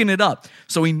 I'm looking it up.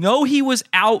 So we know he was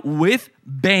out with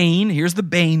Bane. Here's the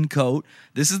Bane coat.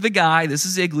 This is the guy. This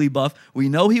is Igglybuff. We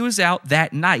know he was out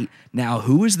that night. Now,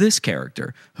 who is this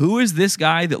character? Who is this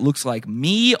guy that looks like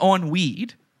me on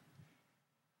weed?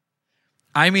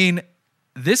 I mean,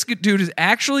 this dude is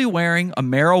actually wearing a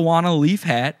marijuana leaf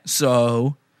hat,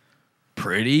 so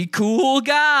pretty cool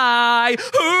guy.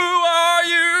 Who are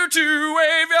you to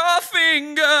wave your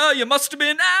finger? You must have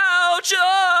been out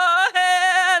your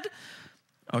head.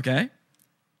 Okay.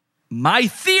 My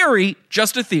theory,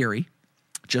 just a theory,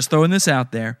 just throwing this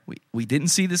out there. We didn't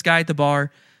see this guy at the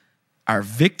bar. Our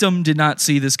victim did not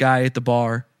see this guy at the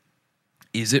bar.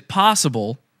 Is it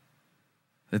possible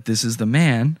that this is the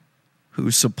man who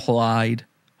supplied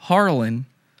Harlan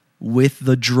with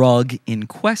the drug in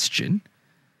question?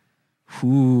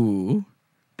 Ooh,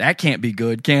 that can't be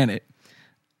good, can it?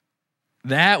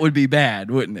 That would be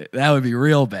bad, wouldn't it? That would be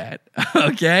real bad.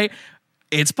 Okay?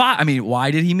 I mean,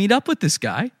 why did he meet up with this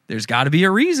guy? There's got to be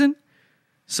a reason.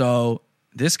 So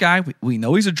this guy, we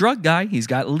know he's a drug guy. He's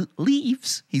got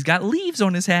leaves. He's got leaves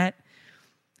on his hat.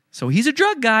 So he's a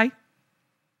drug guy.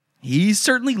 He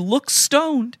certainly looks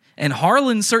stoned, and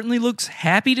Harlan certainly looks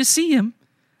happy to see him.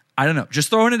 I don't know. Just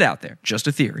throwing it out there. Just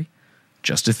a theory.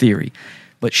 Just a theory.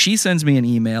 But she sends me an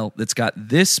email that's got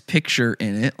this picture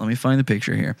in it. Let me find the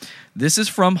picture here. This is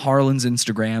from Harlan's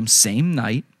Instagram, same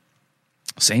night.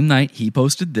 Same night, he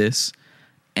posted this.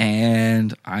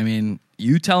 And, I mean,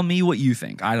 you tell me what you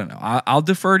think. I don't know. I'll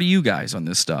defer to you guys on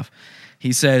this stuff.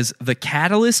 He says, the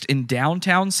catalyst in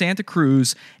downtown Santa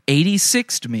Cruz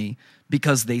 86'd me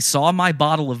because they saw my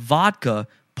bottle of vodka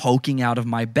poking out of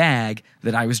my bag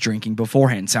that I was drinking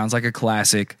beforehand. Sounds like a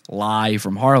classic lie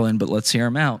from Harlan, but let's hear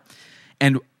him out.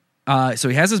 And so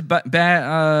he has his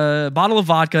bottle of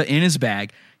vodka in his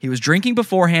bag. He was drinking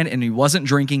beforehand, and he wasn't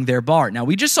drinking their bar. Now,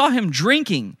 we just saw him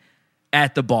drinking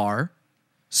at the bar,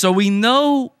 so we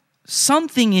know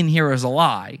something in here is a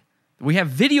lie. We have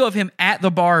video of him at the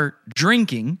bar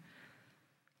drinking,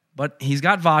 but he's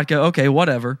got vodka. Okay,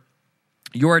 whatever.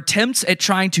 Your attempts at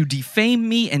trying to defame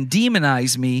me and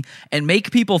demonize me and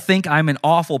make people think I'm an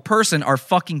awful person are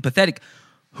fucking pathetic.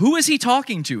 Who is he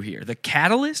talking to here? The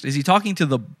catalyst? Is he talking to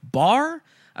the bar?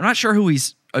 I'm not sure who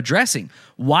he's addressing.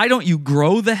 Why don't you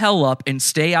grow the hell up and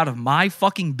stay out of my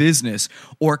fucking business,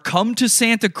 or come to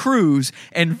Santa Cruz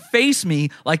and face me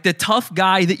like the tough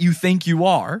guy that you think you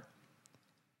are?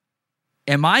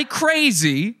 Am I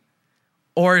crazy,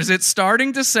 or is it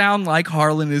starting to sound like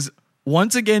Harlan is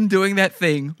once again doing that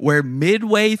thing where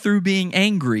midway through being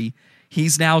angry,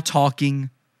 he's now talking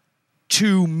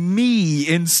to me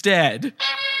instead?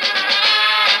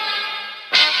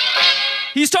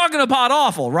 He's talking to Pod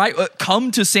Awful, right? Come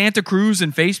to Santa Cruz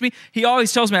and face me. He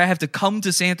always tells me I have to come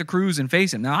to Santa Cruz and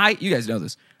face him. Now, you guys know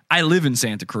this. I live in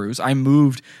Santa Cruz. I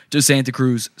moved to Santa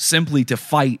Cruz simply to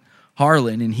fight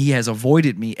Harlan, and he has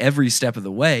avoided me every step of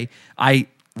the way. I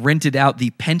rented out the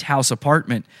penthouse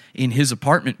apartment in his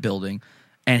apartment building,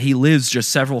 and he lives just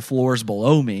several floors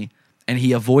below me, and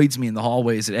he avoids me in the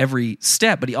hallways at every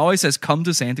step, but he always says, come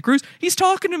to Santa Cruz. He's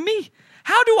talking to me.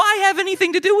 How do I have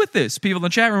anything to do with this? People in the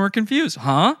chat room are confused.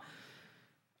 Huh?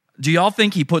 Do y'all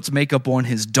think he puts makeup on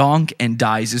his donk and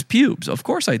dyes his pubes? Of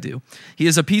course I do. He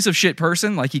is a piece of shit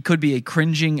person. Like, he could be a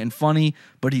cringing and funny,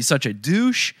 but he's such a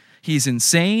douche. He's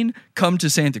insane. Come to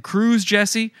Santa Cruz,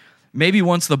 Jesse. Maybe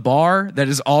wants the bar that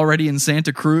is already in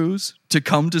Santa Cruz to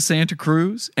come to Santa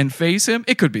Cruz and face him.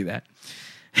 It could be that.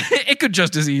 It could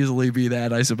just as easily be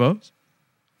that, I suppose.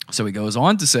 So he goes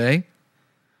on to say,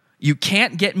 you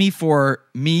can't get me for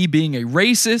me being a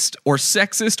racist or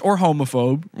sexist or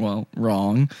homophobe. Well,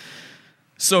 wrong.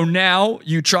 So now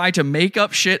you try to make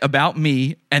up shit about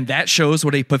me, and that shows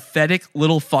what a pathetic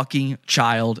little fucking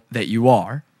child that you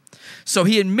are. So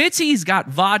he admits he's got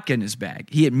vodka in his bag.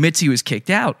 He admits he was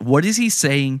kicked out. What is he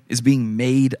saying is being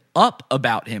made up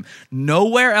about him?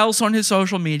 Nowhere else on his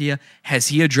social media has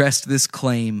he addressed this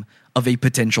claim of a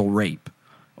potential rape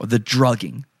or the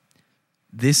drugging.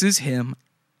 This is him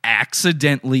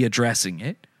accidentally addressing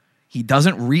it. He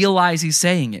doesn't realize he's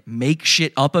saying it. Make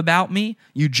shit up about me?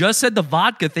 You just said the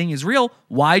vodka thing is real.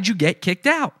 Why'd you get kicked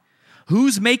out?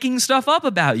 Who's making stuff up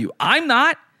about you? I'm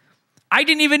not. I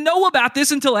didn't even know about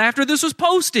this until after this was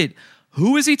posted.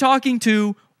 Who is he talking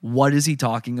to? What is he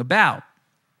talking about?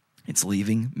 It's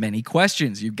leaving many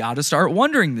questions. You've got to start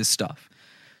wondering this stuff.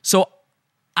 So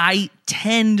I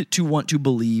tend to want to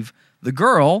believe the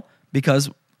girl because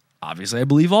obviously I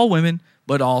believe all women,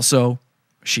 but also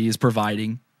she is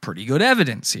providing pretty good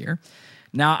evidence here.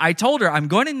 Now, I told her I'm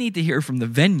going to need to hear from the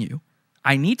venue.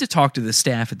 I need to talk to the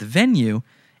staff at the venue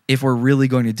if we're really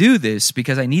going to do this,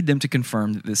 because I need them to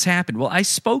confirm that this happened. Well, I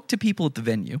spoke to people at the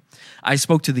venue. I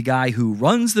spoke to the guy who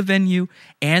runs the venue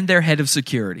and their head of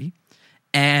security.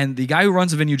 And the guy who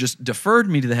runs the venue just deferred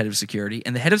me to the head of security.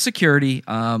 And the head of security,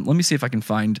 let me see if I can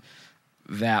find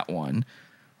that one.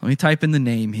 Let me type in the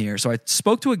name here. So I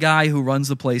spoke to a guy who runs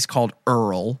the place called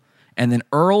Earl. And then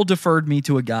Earl deferred me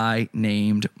to a guy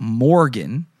named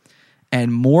Morgan.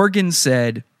 And Morgan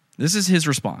said, this is his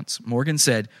response. Morgan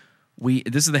said,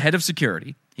 this is the head of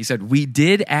security. He said, we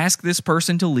did ask this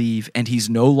person to leave, and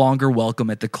he's no longer welcome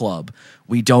at the club.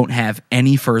 We don't have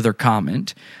any further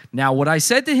comment. Now, what I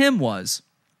said to him was,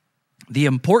 the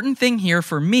important thing here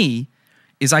for me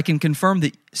is I can confirm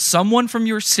that someone from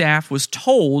your staff was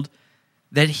told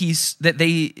that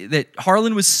that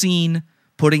Harlan was seen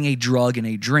putting a drug in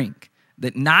a drink.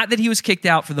 Not that he was kicked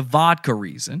out for the vodka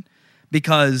reason,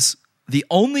 because the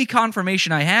only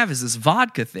confirmation I have is this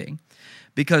vodka thing.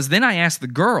 Because then I asked the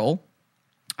girl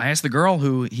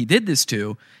who he did this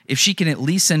to, if she can at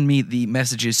least send me the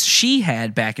messages she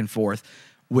had back and forth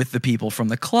with the people from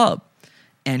the club.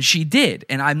 And she did.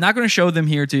 And I'm not going to show them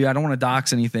here to you. I don't want to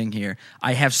dox anything here.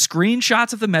 I have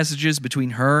screenshots of the messages between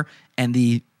her and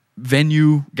the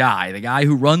venue guy, the guy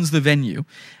who runs the venue.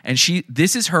 And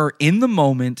this is her in the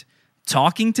moment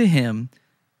talking to him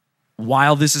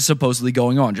while this is supposedly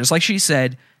going on. Just like she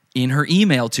said in her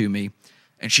email to me.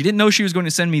 And she didn't know she was going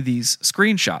to send me these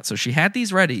screenshots. So she had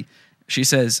these ready. She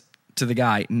says to the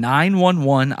guy,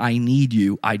 911, I need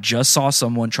you. I just saw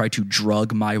someone try to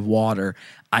drug my water.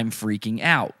 I'm freaking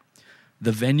out.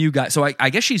 The venue guy, so I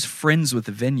guess she's friends with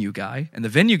the venue guy. And the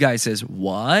venue guy says,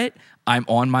 what? I'm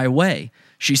on my way.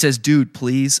 She says, dude,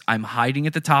 please, I'm hiding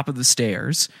at the top of the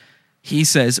stairs. He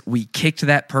says, we kicked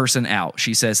that person out.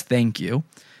 She says, thank you.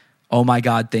 Oh my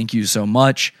God, thank you so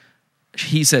much.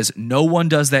 He says, no one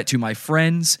does that to my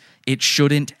friends. It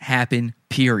shouldn't happen,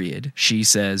 period. She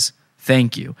says,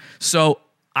 thank you. So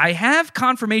I have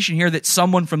confirmation here that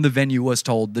someone from the venue was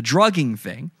told the drugging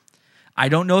thing. I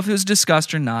don't know if it was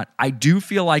discussed or not. I do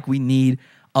feel like we need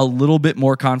a little bit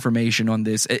more confirmation on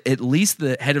this. At least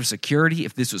the head of security,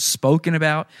 if this was spoken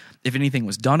about, if anything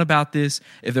was done about this,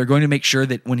 if they're going to make sure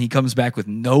that when he comes back with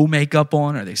no makeup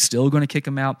on, are they still going to kick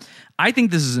him out? I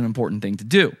think this is an important thing to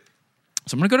do.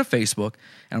 So I'm going to go to Facebook,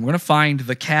 and I'm going to find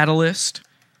The Catalyst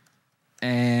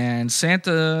and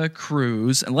Santa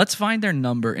Cruz, and let's find their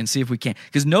number and see if we can.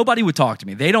 Because nobody would talk to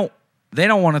me. They don't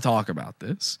want to talk about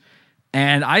this.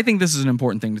 And I think this is an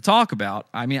important thing to talk about.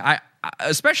 I mean, I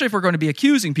especially if we're going to be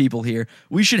accusing people here,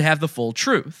 we should have the full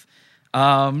truth.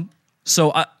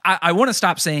 So I want to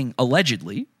stop saying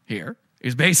allegedly here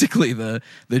is basically the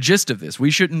gist of this.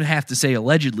 We shouldn't have to say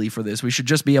allegedly for this. We should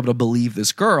just be able to believe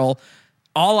this girl.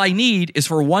 All I need is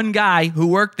for one guy who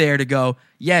worked there to go,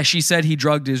 yeah, she said he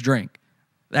drugged his drink.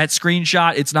 That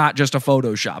screenshot, it's not just a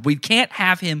Photoshop. We can't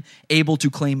have him able to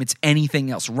claim it's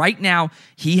anything else. Right now,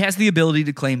 he has the ability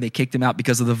to claim they kicked him out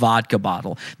because of the vodka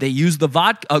bottle. They used the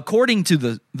vodka, according to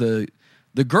the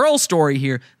girl story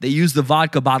here, they used the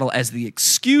vodka bottle as the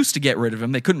excuse to get rid of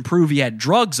him. They couldn't prove he had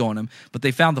drugs on him, but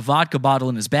they found the vodka bottle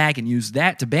in his bag and used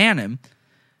that to ban him.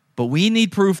 But we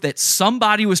need proof that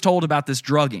somebody was told about this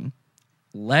drugging.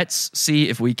 Let's see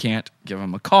if we can't give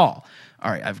him a call. All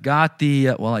right, I've got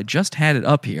I just had it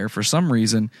up here. For some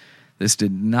reason, this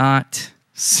did not,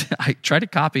 I tried to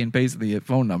copy and paste the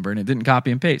phone number, and it didn't copy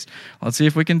and paste. Let's see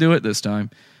if we can do it this time.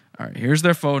 All right, here's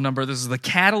their phone number. This is The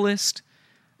Catalyst.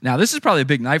 Now, this is probably a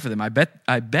big night for them. I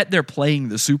bet they're playing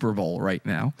the Super Bowl right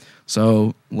now.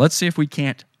 So let's see if we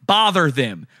can't bother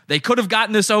them. They could have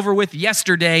gotten this over with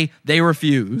yesterday. They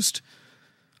refused.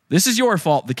 This is your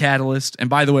fault, The Catalyst. And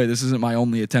by the way, this isn't my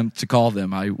only attempt to call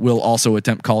them. I will also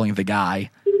attempt calling the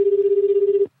guy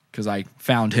because I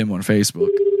found him on Facebook.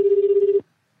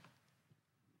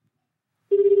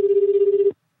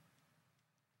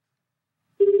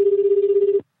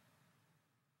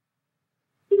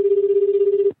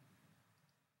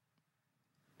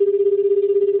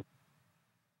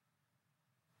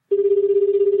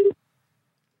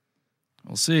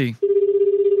 We'll see.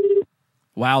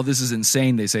 Wow, this is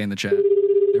insane, they say in the chat.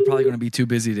 They're probably going to be too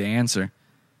busy to answer.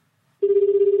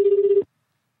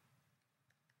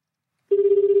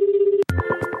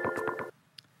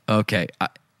 Okay,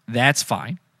 that's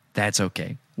fine. That's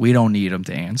okay. We don't need them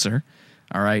to answer.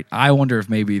 All right? I wonder if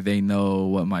maybe they know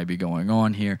what might be going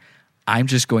on here. I'm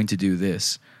just going to do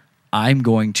this. I'm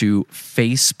going to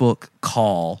Facebook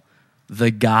call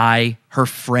the guy, her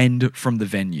friend from the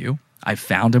venue. I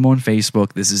found him on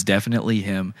Facebook. This is definitely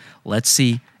him. Let's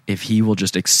see if he will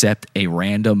just accept a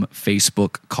random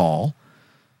Facebook call.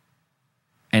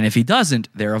 And if he doesn't,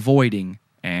 they're avoiding,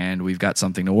 and we've got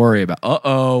something to worry about.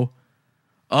 Uh-oh,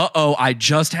 I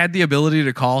just had the ability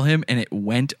to call him, and it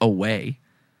went away.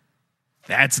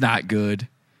 That's not good.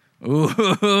 Ooh,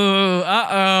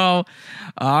 uh-oh.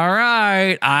 All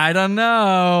right, I don't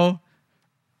know.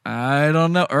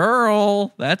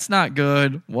 Earl, that's not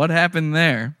good. What happened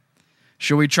there?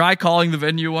 Should we try calling the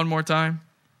venue one more time?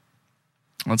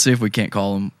 Let's see if we can't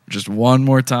call them just one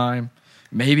more time.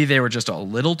 Maybe they were just a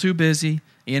little too busy.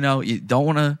 You know, you don't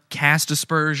want to cast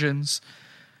aspersions.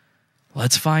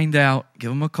 Let's find out.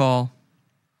 Give them a call.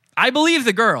 I believe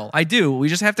the girl. I do. We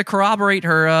just have to corroborate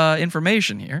her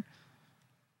information here.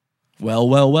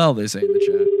 Well, they say in the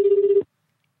chat.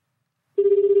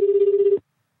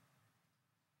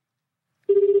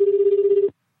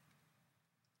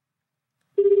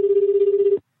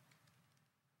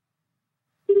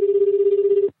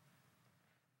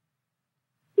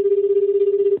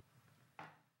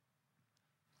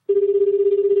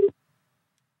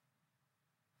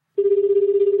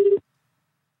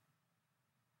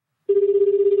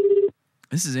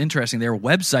 This is interesting. Their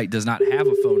website does not have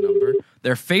a phone number.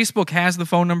 Their Facebook has the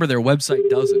phone number. Their website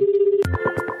doesn't.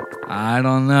 I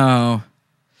don't know.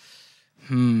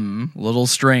 Little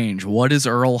strange. What is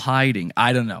Earl hiding?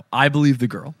 I don't know. I believe the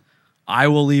girl. I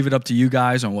will leave it up to you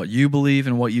guys on what you believe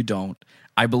and what you don't.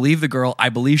 I believe the girl. I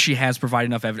believe she has provided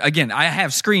enough evidence. Again, I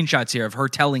have screenshots here of her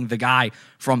telling the guy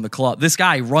from the club. This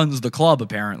guy runs the club,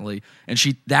 apparently. And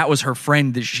that was her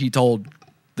friend that she told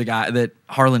the guy that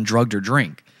Harlan drugged her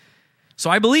drink. So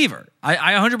I believe her. I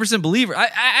 100% believe her. I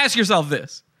ask yourself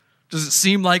this. Does it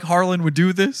seem like Harlan would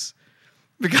do this?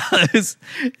 Because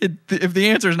if the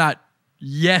answer is not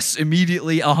yes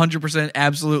immediately, 100%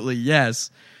 absolutely yes,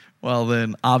 Well,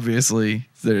 then obviously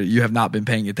you have not been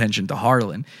paying attention to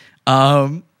Harlan.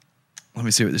 Let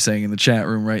me see what they're saying in the chat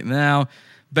room right now.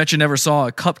 Bet you never saw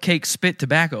a cupcake spit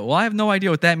tobacco. Well, I have no idea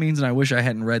what that means, and I wish I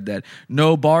hadn't read that.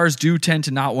 No, bars do tend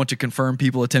to not want to confirm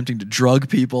people attempting to drug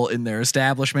people in their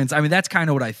establishments. I mean, that's kind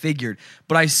of what I figured.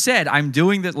 But I said, I'm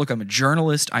doing this. Look, I'm a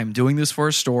journalist. I'm doing this for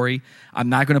a story. I'm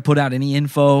not going to put out any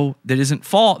info that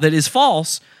is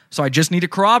false. So I just need to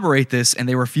corroborate this, and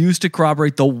they refused to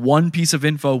corroborate the one piece of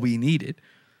info we needed.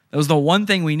 That was the one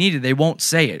thing we needed. They won't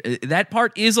say it. That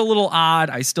part is a little odd.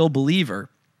 I still believe her.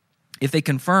 If they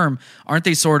confirm, aren't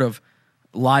they sort of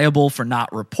liable for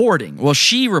not reporting? Well,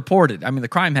 she reported. I mean, the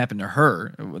crime happened to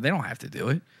her. They don't have to do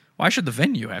it. Why should the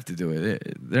venue have to do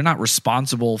it? They're not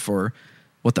responsible for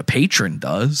what the patron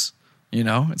does. You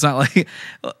know, it's not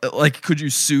like could you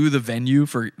sue the venue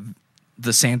for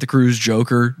the Santa Cruz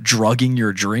Joker drugging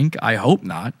your drink? I hope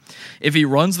not. If he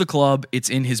runs the club,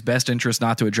 it's in his best interest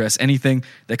not to address anything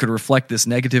that could reflect this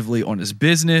negatively on his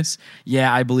business.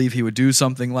 Yeah, I believe he would do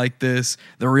something like this.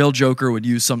 The real Joker would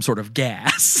use some sort of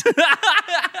gas.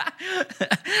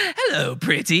 Hello,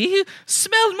 pretty.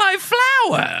 Smelled my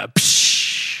flower.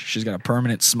 Psh. She's got a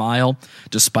permanent smile,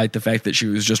 despite the fact that she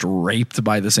was just raped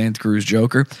by the Santa Cruz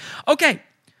Joker. Okay,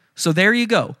 so there you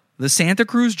go. The Santa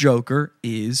Cruz Joker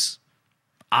is,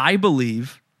 I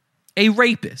believe, a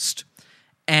rapist.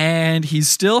 And he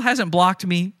still hasn't blocked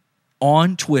me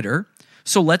on Twitter.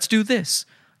 So let's do this.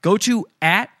 Go to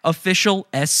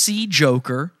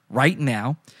 @officialscjoker right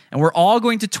now, and we're all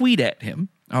going to tweet at him.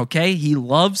 Okay? He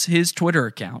loves his Twitter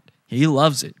account. He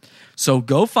loves it. So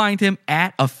go find him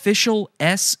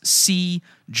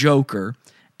 @officialscjoker,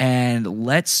 and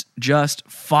let's just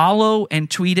follow and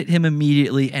tweet at him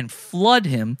immediately and flood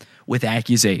him with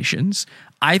accusations.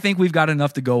 I think we've got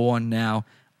enough to go on now.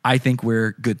 I think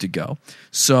we're good to go.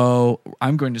 So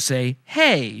I'm going to say,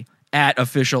 hey,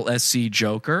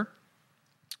 @officialscjoker,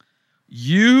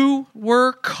 you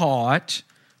were caught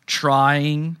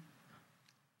trying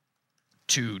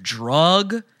to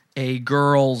drug a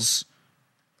girl's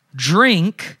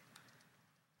drink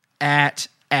at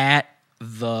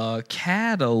the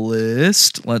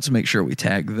Catalyst. Let's make sure we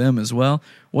tag them as well.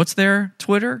 What's their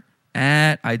Twitter?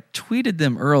 I tweeted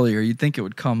them earlier. You'd think it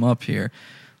would come up here.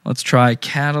 Let's try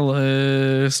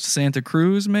Catalyst Santa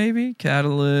Cruz, maybe?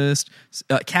 Catalyst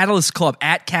Club,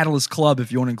 @Catalyst Club,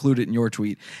 if you want to include it in your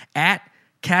tweet.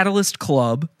 @Catalyst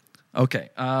Club. Okay.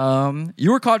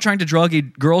 You were caught trying to drug a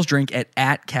girl's drink at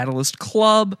 @Catalyst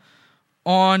Club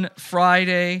on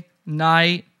Friday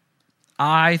night.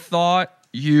 I thought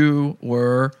you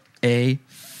were a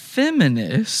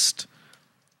feminist.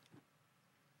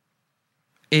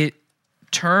 It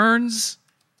turns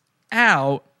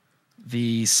out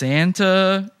the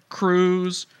Santa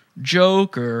Cruz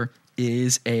Joker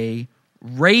is a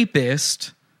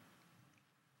rapist.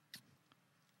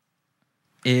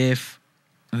 If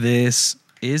this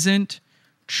isn't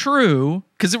true,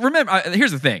 because remember,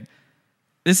 here's the thing.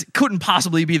 This couldn't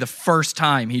possibly be the first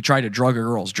time he tried to drug a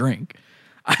girl's drink.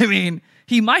 I mean,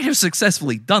 he might have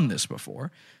successfully done this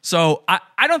before. So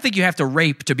I don't think you have to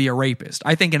rape to be a rapist.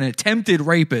 I think an attempted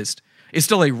rapist is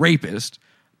still a rapist,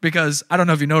 because I don't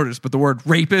know if you noticed, but the word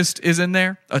rapist is in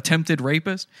there, attempted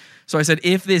rapist. So I said,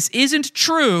 if this isn't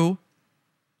true,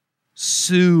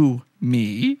 sue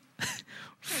me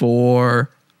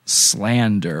for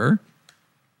slander.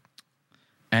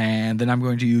 And then I'm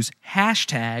going to use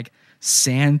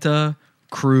 #Santa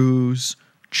Cruz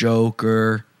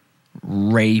Joker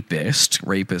rapist.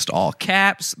 Rapist all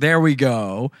caps. There we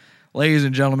go. Ladies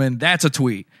and gentlemen, that's a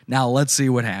tweet. Now let's see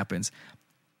what happens.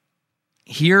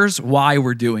 Here's why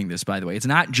we're doing this, by the way. It's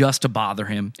not just to bother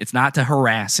him. It's not to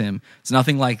harass him. It's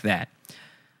nothing like that.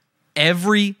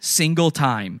 Every single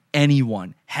time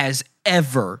anyone has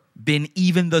ever been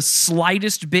even the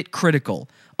slightest bit critical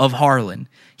of Harlan,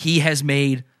 he has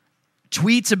made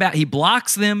tweets about, he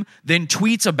blocks them, then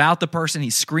tweets about the person. He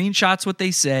screenshots what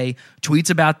they say, tweets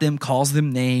about them, calls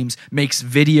them names, makes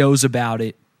videos about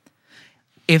it.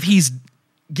 If he's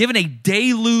given a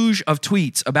deluge of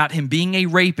tweets about him being a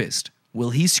rapist,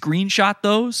 will he screenshot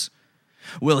those?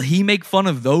 Will he make fun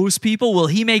of those people? Will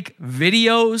he make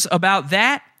videos about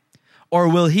that? Or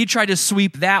will he try to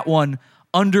sweep that one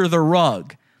under the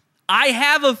rug? I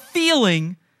have a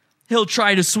feeling he'll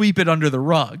try to sweep it under the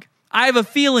rug. I have a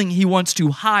feeling he wants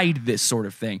to hide this sort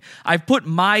of thing. I've put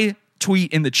my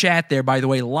tweet in the chat there, by the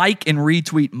way. Like and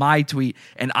retweet my tweet,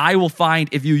 and I will find,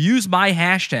 if you use my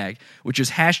hashtag, which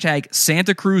is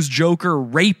 #Santa Cruz Joker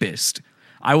Rapist,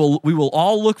 we will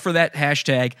all look for that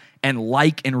hashtag and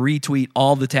like and retweet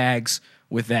all the tags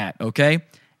with that, okay?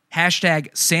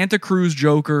 Hashtag Santa Cruz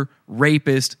Joker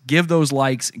Rapist. Give those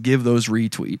likes, give those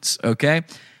retweets, okay?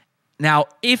 Now,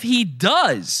 if he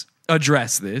does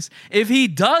address this, if he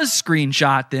does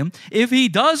screenshot them, if he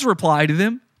does reply to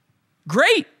them,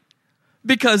 great.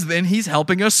 Because then he's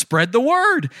helping us spread the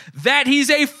word that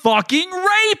he's a fucking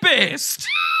rapist.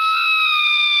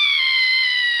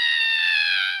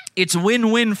 It's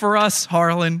win-win for us,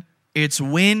 Harlan. It's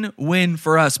win-win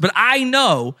for us. But I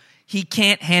know he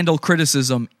can't handle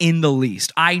criticism in the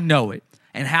least. I know it.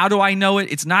 And how do I know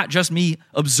it? It's not just me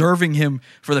observing him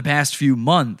for the past few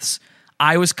months.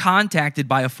 I was contacted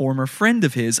by a former friend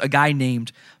of his, a guy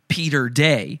named Peter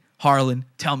Day. Harlan,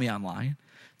 tell me I'm lying.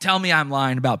 Tell me I'm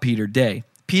lying about Peter Day.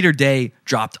 Peter Day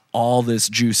dropped all this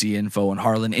juicy info on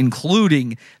Harlan,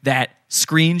 including that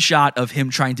screenshot of him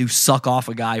trying to suck off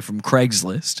a guy from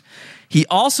Craigslist. He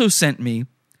also sent me,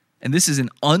 and this is an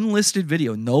unlisted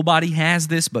video, nobody has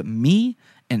this but me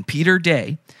and Peter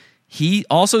Day. He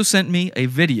also sent me a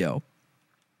video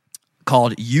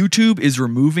called YouTube is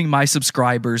Removing My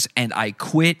Subscribers and I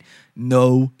Quit,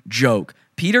 No Joke.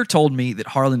 Peter told me that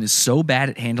Harlan is so bad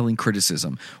at handling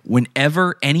criticism.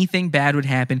 Whenever anything bad would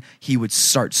happen, he would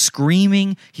start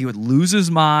screaming. He would lose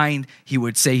his mind. He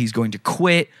would say he's going to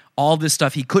quit. All this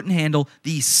stuff. He couldn't handle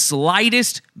the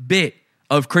slightest bit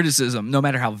of criticism, no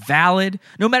matter how valid,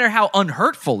 no matter how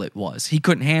unhurtful it was. He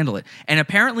couldn't handle it. And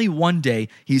apparently one day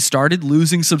he started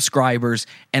losing subscribers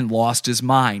and lost his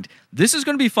mind. This is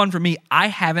going to be fun for me. I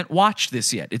haven't watched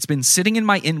this yet. It's been sitting in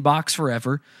my inbox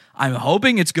forever. I'm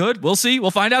hoping it's good. We'll see.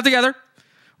 We'll find out together.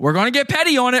 We're going to get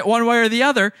petty on it one way or the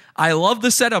other. I love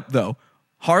the setup, though.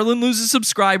 Harlan loses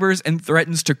subscribers and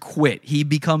threatens to quit. He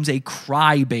becomes a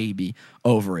crybaby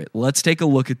over it. Let's take a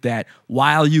look at that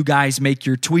while you guys make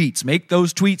your tweets. Make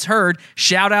those tweets heard.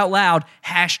 Shout out loud.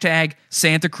 Hashtag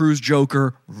Santa Cruz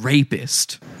Joker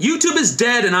Rapist. YouTube is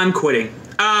dead and I'm quitting.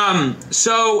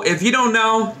 So if you don't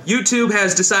know, YouTube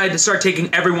has decided to start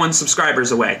taking everyone's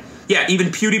subscribers away. Yeah, even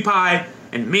PewDiePie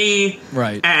and me.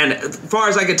 Right. And as far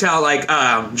as I could tell, like,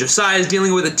 Josiah's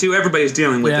dealing with it too. Everybody's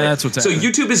dealing with it. Yeah, that's what's happening. So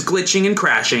YouTube is glitching and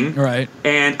crashing. Right.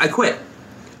 And I quit.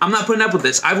 I'm not putting up with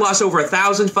this. I've lost over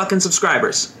 1,000 fucking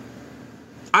subscribers.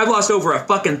 I've lost over a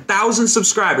fucking 1,000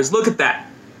 subscribers. Look at that.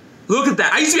 Look at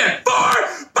that. I used to be at 4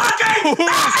 fucking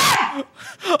 1,000!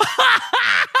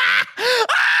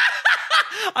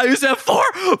 I used to have 4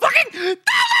 fucking 1,000!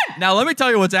 Now, let me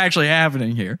tell you what's actually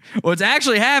happening here. What's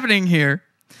actually happening here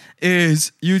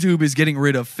is YouTube is getting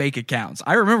rid of fake accounts.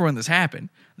 I remember when this happened.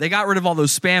 They got rid of all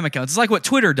those spam accounts. It's like what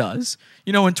Twitter does.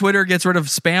 You know, when Twitter gets rid of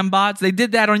spam bots, they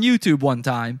did that on YouTube one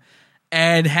time,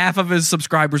 and half of his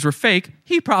subscribers were fake.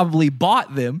 He probably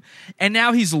bought them, and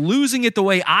now he's losing it the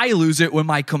way I lose it when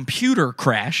my computer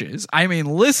crashes. I mean,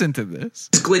 listen to this.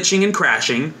 It's glitching and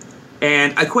crashing,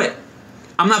 and I quit.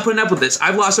 I'm not putting up with this.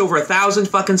 I've lost over 1,000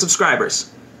 fucking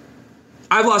subscribers.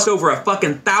 I've lost over a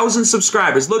fucking 1,000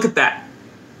 subscribers. Look at that.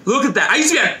 Look at that. I used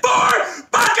to be at 4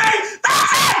 fucking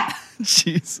 1,000!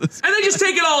 Jesus. And they just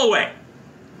take it all away.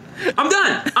 I'm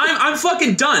done. I'm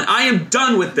fucking done. I am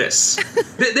done with this.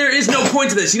 There is no point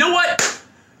to this. You know what?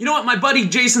 You know what? My buddy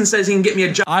Jason says he can get me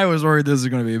a job. I was worried this was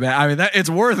going to be bad. I mean, it's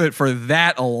worth it for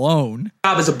that alone.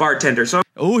 Job as a bartender. So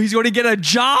oh, he's going to get a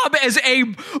job as a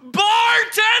bartender.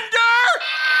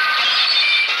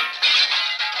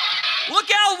 Look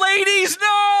out, ladies.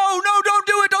 No, don't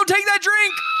do it. Don't take that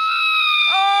drink.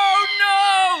 Oh,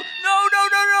 no.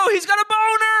 No. He's got a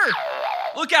boner.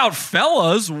 Look out,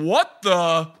 fellas. What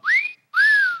the?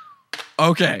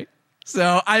 Okay.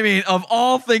 So, I mean, of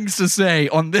all things to say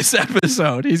on this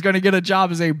episode, he's going to get a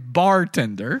job as a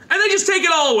bartender. And they just take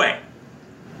it all away.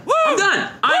 Woo! I'm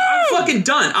done. I'm fucking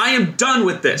done. I am done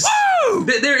with this. Woo!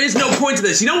 There is no point to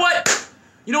this. You know what?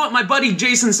 You know what? My buddy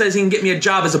Jason says he can get me a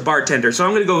job as a bartender, so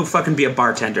I'm going to go fucking be a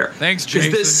bartender. Thanks,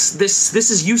 Jason.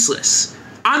 This is useless.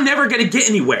 I'm never going to get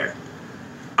anywhere.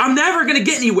 I'm never going to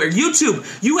get anywhere.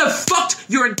 YouTube, you have fucked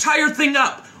your entire thing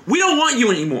up. We don't want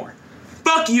you anymore.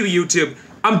 Fuck you, YouTube.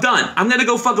 I'm done. I'm going to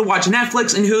go fucking watch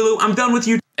Netflix and Hulu. I'm done with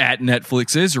you. At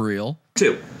Netflix Israel.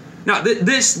 Too. No,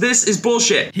 this is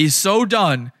bullshit. He's so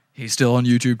done, he's still on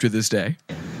YouTube to this day.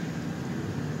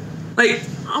 Like,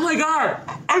 oh my God,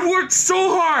 I've worked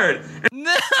so hard.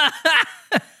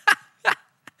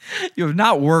 You have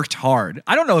not worked hard.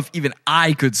 I don't know if even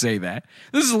I could say that.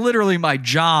 This is literally my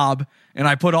job, and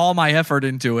I put all my effort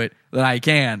into it that I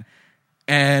can.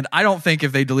 And I don't think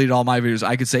if they deleted all my videos,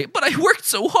 I could say, but I worked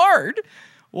so hard.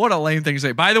 What a lame thing to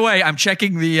say. By the way, I'm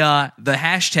checking the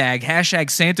hashtag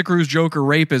Santa Cruz Joker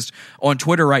Rapist on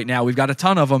Twitter right now. We've got a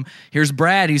ton of them. Here's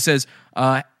Brad. He says,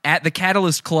 at the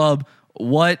Catalyst Club,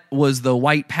 what was the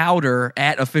white powder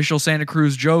at official Santa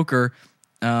Cruz Joker?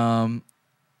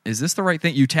 Is this the right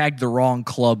thing? You tagged the wrong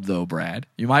club, though, Brad.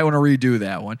 You might want to redo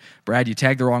that one. Brad, you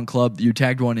tagged the wrong club. You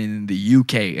tagged one in the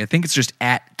UK. I think it's just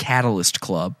at Catalyst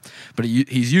Club, but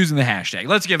he's using the hashtag.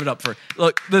 Let's give it up for...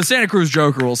 Look, the Santa Cruz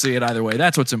Joker will see it either way.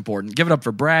 That's what's important. Give it up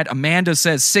for Brad. Amanda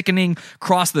says, sickening,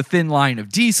 cross the thin line of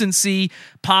decency.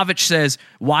 Pavich says,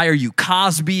 why are you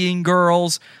Cosbying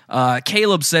girls?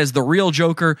 Caleb says, the real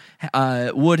Joker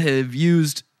would have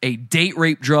used a date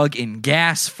rape drug in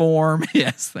gas form.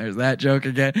 Yes, there's that joke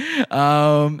again.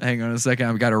 Hang on a second.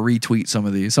 I've got to retweet some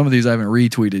of these. Some of these I haven't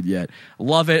retweeted yet.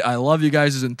 Love it. I love you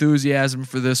guys' enthusiasm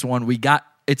for this one.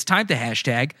 It's time to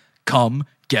hashtag come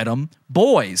get 'em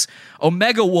boys.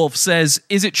 Omega Wolf says,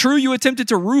 is it true you attempted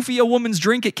to roofie a woman's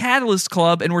drink at Catalyst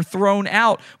Club and were thrown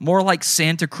out? More like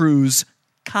Santa Cruz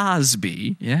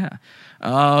Cosby. Yeah.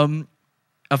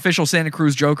 Official Santa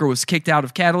Cruz Joker was kicked out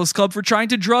of Catalyst Club for trying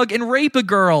to drug and rape a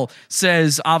girl,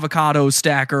 says Avocado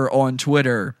Stacker on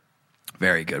Twitter.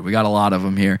 Very good. We got a lot of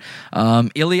them here.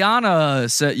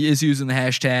 Ileana is using the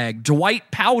hashtag.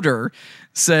 Dwight Powder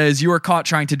says, you were caught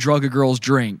trying to drug a girl's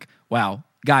drink. Wow.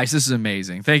 Guys, this is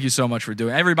amazing. Thank you so much for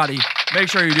doing it. Everybody, make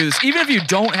sure you do this. Even if you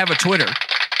don't have a Twitter,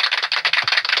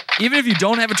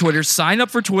 sign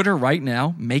up for Twitter right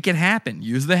now. Make it happen.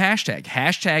 Use the hashtag.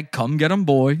 Hashtag come get 'em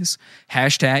boys.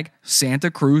 Hashtag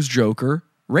Santa Cruz Joker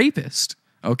Rapist.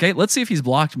 Okay, let's see if he's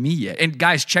blocked me yet. And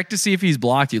guys, check to see if he's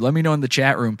blocked you. Let me know in the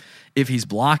chat room if he's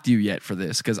blocked you yet for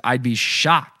this, because I'd be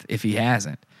shocked if he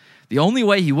hasn't. The only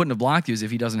way he wouldn't have blocked you is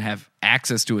if he doesn't have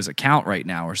access to his account right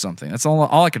now or something. That's all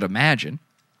I could imagine.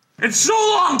 It's so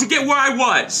long to get where I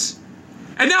was.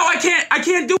 And now I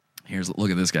can't do Look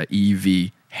at this guy.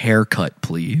 EV. Haircut,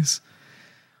 please.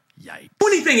 Yikes.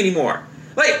 Anything anymore.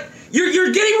 Like, you're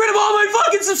getting rid of all my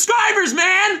fucking subscribers,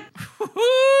 man.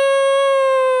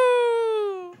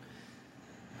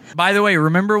 By the way,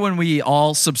 remember when we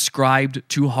all subscribed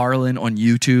to Harlan on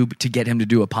YouTube to get him to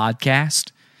do a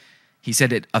podcast? He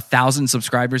said at 1,000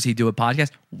 subscribers he'd do a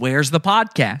podcast. Where's the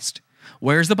podcast?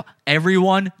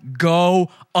 Everyone go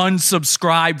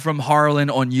unsubscribe from Harlan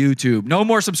on YouTube. No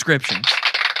more subscriptions.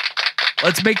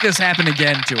 Let's make this happen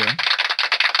again to him.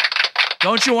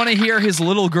 Don't you want to hear his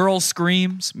little girl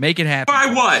screams? Make it happen.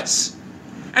 I was.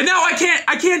 And now I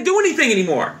can't do anything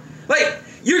anymore. Like,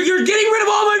 you're getting rid of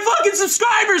all my fucking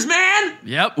subscribers, man.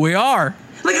 Yep, we are.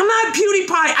 Like, I'm not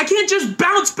PewDiePie. I can't just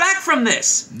bounce back from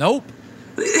this. Nope.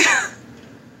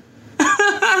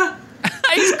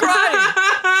 He's crying.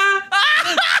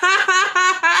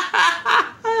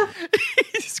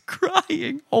 He's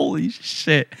crying. Holy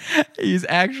shit. He's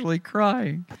actually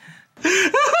crying.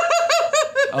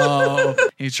 Oh,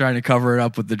 he's trying to cover it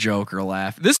up with the Joker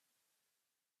laugh.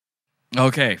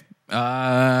 Okay.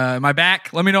 Am I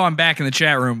back? Let me know I'm back in the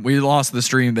chat room. We lost the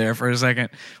stream there for a second.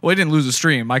 Well, we didn't lose the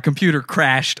stream. My computer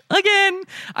crashed again.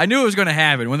 I knew it was going to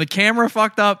happen. When the camera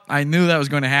fucked up, I knew that was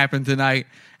going to happen tonight.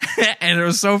 And it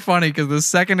was so funny because the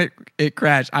second it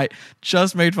crashed, I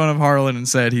just made fun of Harlan and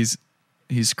said he's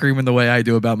screaming the way I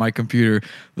do about my computer.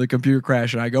 The computer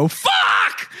crashed, and I go,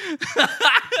 fuck!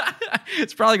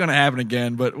 It's probably going to happen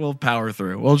again, but we'll power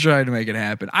through. We'll try to make it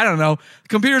happen. I don't know. The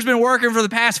computer's been working for the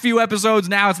past few episodes.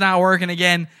 Now it's not working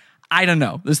again. I don't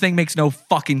know. This thing makes no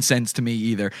fucking sense to me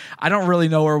either. I don't really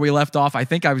know where we left off. I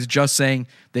think I was just saying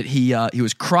that he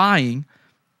was crying,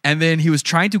 and then he was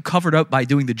trying to cover it up by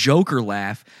doing the Joker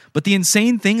laugh. But the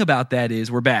insane thing about that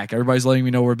is we're back. Everybody's letting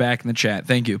me know we're back in the chat.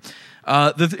 Thank you.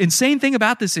 The insane thing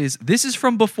about this is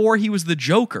from before he was the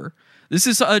Joker. This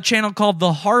is a channel called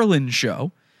The Harlan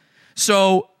Show.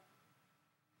 So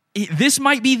this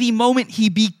might be the moment he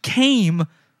became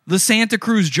the Santa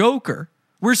Cruz Joker.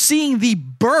 We're seeing the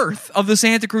birth of the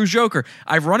Santa Cruz Joker.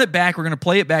 I've run it back. We're going to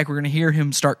play it back. We're going to hear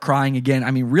him start crying again.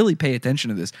 I mean, really pay attention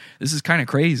to this. This is kind of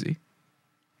crazy.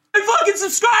 My fucking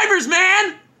subscribers,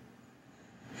 man!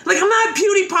 Like, I'm not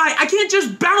PewDiePie. I can't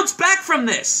just bounce back from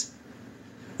this.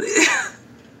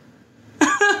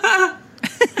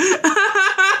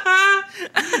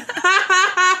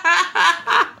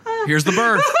 Here's the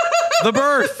birth. The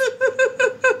birth.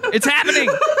 It's happening.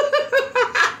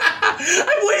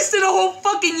 I've wasted a whole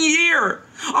fucking year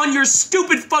on your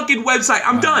stupid fucking website.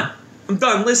 I'm done.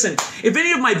 Listen, if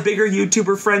any of my bigger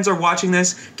YouTuber friends are watching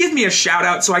this, give me a shout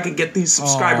out so I can get these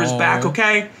subscribers back,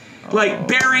 okay? Like,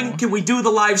 Bearing, can we do the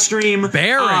live stream?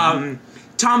 Bearing?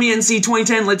 Tommy NC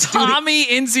 2010, let's do it. Tommy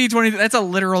NC 2010, that's a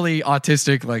literally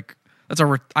autistic, like,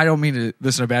 I don't mean to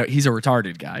listen about it. He's a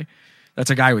retarded guy. That's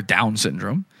a guy with Down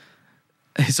syndrome.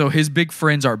 So his big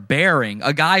friends are Bearing,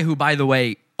 a guy who, by the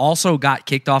way, also got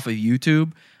kicked off of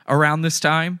YouTube around this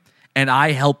time, and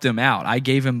I helped him out. I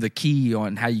gave him the key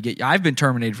on how you get... I've been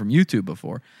terminated from YouTube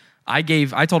before. I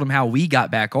told him how we got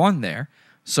back on there,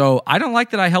 So I don't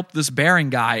like that I helped this Baron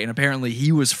guy, and apparently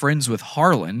he was friends with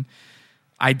Harlan.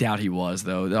 I doubt he was,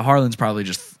 though. Harlan's probably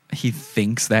just, he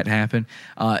thinks that happened.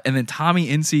 And then Tommy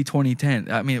NC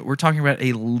 2010. I mean, we're talking about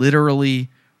a literally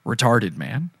retarded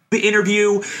man. The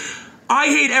interview. I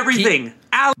hate everything.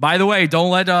 By the way,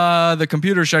 don't let the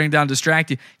computer shutting down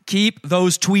distract you. Keep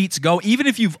those tweets going. Even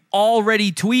if you've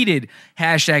already tweeted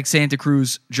hashtag Santa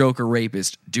Cruz Joker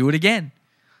Rapist, do it again.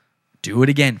 Do it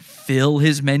again. Fill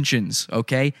his mentions,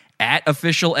 okay? At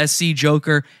official SC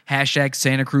Joker, hashtag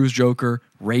Santa Cruz Joker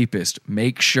Rapist.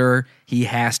 Make sure he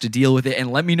has to deal with it.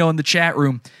 And let me know in the chat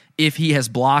room if he has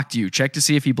blocked you. Check to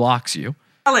see if he blocks you.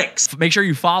 Alex. Make sure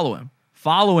you follow him.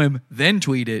 Follow him, then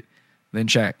tweet it, then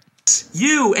check.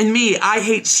 You and me, I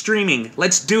hate streaming.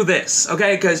 Let's do this,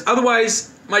 okay? Because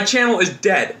otherwise, my channel is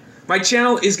dead. My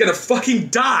channel is gonna fucking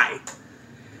die.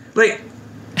 Like...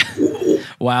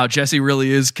 Wow, Jesse really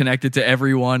is connected to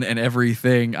everyone and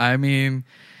everything. I mean,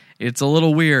 it's a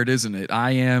little weird, isn't it?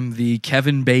 I am the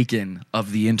Kevin Bacon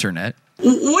of the internet.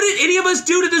 What did any of us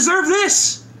do to deserve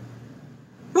this?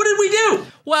 What did we do?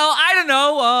 Well, I don't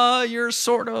know. You're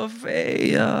sort of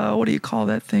a, what do you call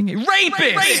that thing?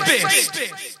 Rapist!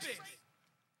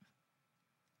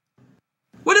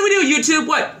 What did we do, YouTube?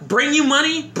 What? Bring you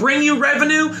money? Bring you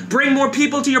revenue? Bring more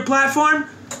people to your platform?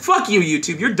 Fuck you,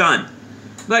 YouTube. You're done.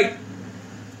 Like,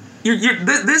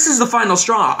 this is the final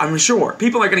straw, I'm sure.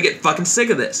 People are gonna get fucking sick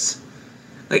of this.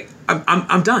 Like,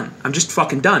 I'm done. I'm just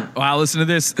fucking done. Wow, listen to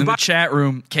this. In the chat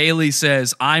room, Kaylee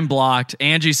says, I'm blocked.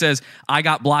 Angie says, I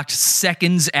got blocked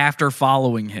seconds after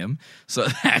following him. So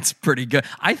that's pretty good.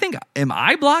 I think, am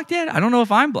I blocked yet? I don't know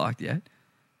if I'm blocked yet.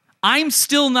 I'm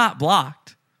still not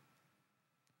blocked.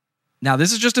 Now,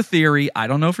 this is just a theory. I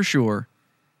don't know for sure.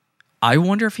 I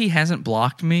wonder if he hasn't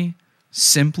blocked me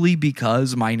simply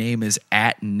because my name is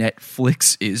at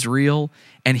Netflix Israel,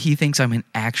 and he thinks I'm an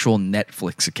actual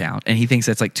Netflix account, and he thinks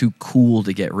that's like too cool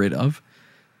to get rid of.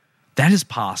 That is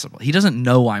possible. He doesn't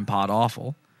know I'm Pod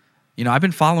Awful. You know, I've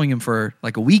been following him for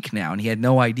like a week now, and he had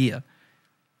no idea.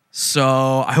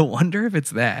 So I wonder if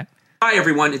it's that. Hi,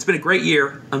 everyone. It's been a great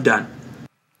year. I'm done.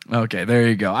 Okay, there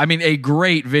you go. I mean, a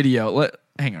great video.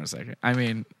 Hang on a second. I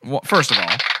mean, first of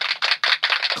all,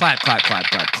 clap, clap, clap,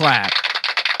 clap, clap.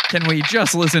 Can we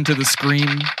just listen to the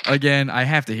scream again? I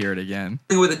have to hear it again.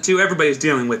 With it too, everybody's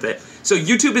dealing with it. So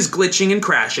YouTube is glitching and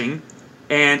crashing,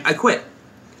 and I quit.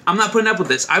 I'm not putting up with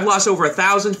this. I've lost over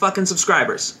 1,000 fucking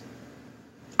subscribers.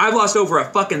 I've lost over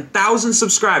a fucking 1,000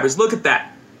 subscribers. Look at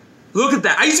that. Look at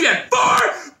that. I used to be at 4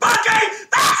 fucking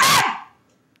 1,000!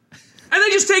 And they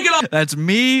just take it off. That's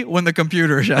me when the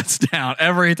computer shuts down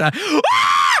every time.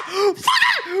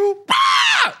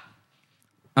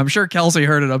 I'm sure Kelsey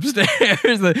heard it upstairs.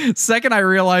 The second I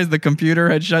realized the computer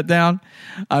had shut down,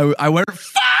 I went,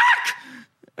 fuck!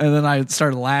 And then I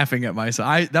started laughing at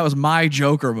myself. That was my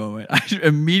Joker moment. I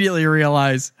immediately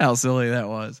realized how silly that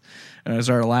was. And I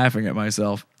started laughing at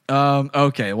myself.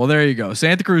 Okay, well, there you go.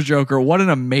 Santa Cruz Joker, what an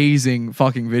amazing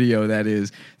fucking video that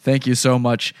is. Thank you so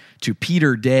much to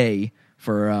Peter Day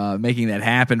for making that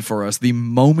happen for us. The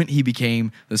moment he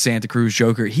became the Santa Cruz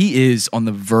Joker, he is on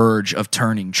the verge of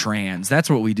turning trans. That's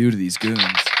what we do to these goons.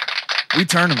 We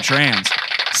turn them trans.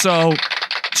 So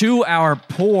to our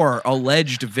poor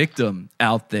alleged victim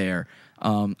out there,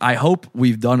 I hope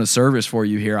we've done a service for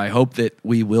you here. I hope that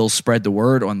we will spread the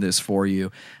word on this for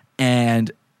you.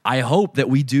 And I hope that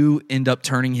we do end up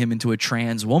turning him into a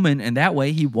trans woman, and that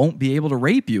way he won't be able to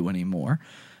rape you anymore.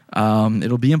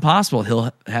 It'll be impossible.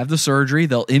 He'll have the surgery.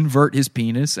 They'll invert his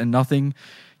penis, and nothing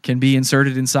can be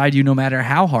inserted inside you no matter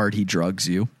how hard he drugs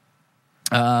you.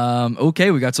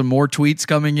 Okay, we got some more tweets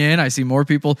coming in. I see more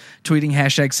people tweeting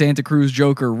hashtag Santa Cruz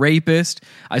Joker Rapist.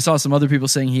 I saw some other people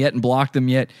saying he hadn't blocked them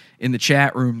yet in the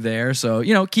chat room there. So,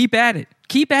 you know, keep at it.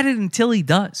 Keep at it until he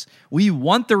does. We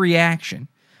want the reaction.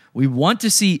 We want to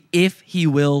see if he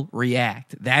will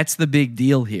react. That's the big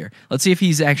deal here. Let's see if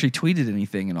he's actually tweeted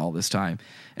anything in all this time.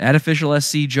 At official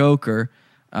SC Joker,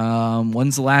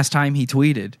 when's the last time he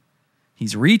tweeted?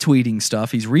 He's retweeting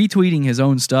stuff. He's retweeting his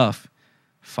own stuff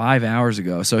 5 hours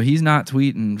ago. So he's not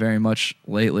tweeting very much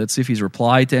lately. Let's see if he's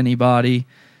replied to anybody.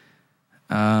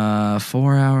 4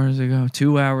 hours ago,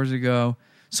 2 hours ago.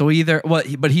 So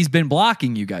but he's been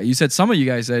blocking you guys. You said some of you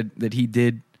guys said that he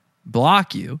did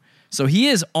block you. So he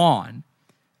is on.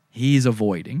 He's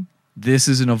avoiding. This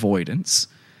is an avoidance.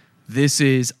 This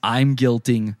is I'm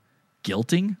guilting.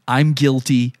 I'm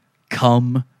guilty.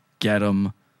 Come get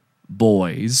 'em,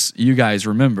 boys. You guys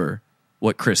remember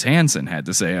what Chris Hansen had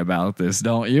to say about this,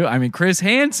 don't you? I mean, Chris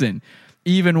Hansen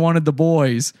even wanted the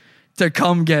boys to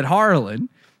come get Harlan.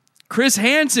 Chris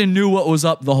Hansen knew what was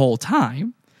up the whole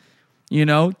time. You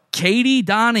know, Katie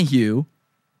Donahue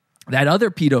that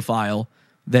other pedophile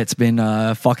that's been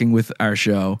fucking with our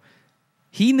show,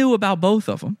 he knew about both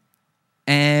of them.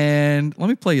 And let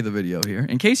me play you the video here.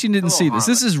 In case you didn't see this,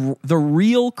 this is the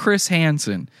real Chris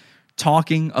Hansen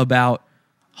talking about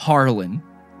Harlan,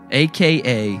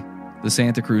 a.k.a. the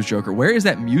Santa Cruz Joker. Where is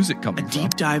that music coming from? A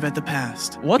deep dive at the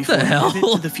past. What the hell?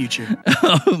 To the future.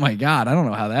 Oh my God. I don't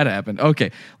know how that happened.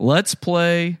 Okay, let's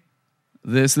play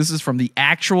this. This is from the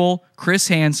actual Chris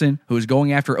Hansen, who is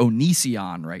going after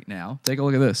Onision right now. Take a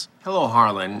look at this. Hello,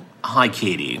 Harlan. Hi,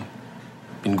 Katie.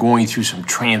 Been going through some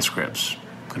transcripts.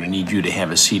 Gonna need you to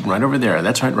have a seat right over there.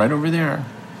 That's right over there.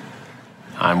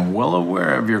 I'm well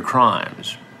aware of your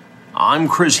crimes. I'm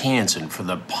Chris Hansen for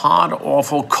the Pod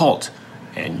Awful Cult,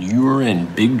 and you're in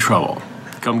big trouble.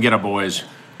 Come get 'em, boys.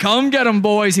 Come get 'em,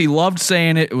 boys. He loved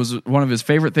saying it. It was one of his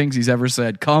favorite things he's ever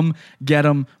said. Come get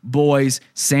 'em, boys.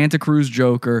 Santa Cruz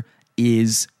Joker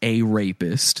is a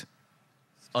rapist.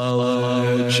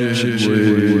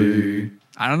 Allegedly.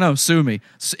 I don't know. Sue me.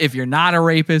 If you're not a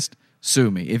rapist,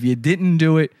 sue me. If you didn't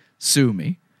do it, sue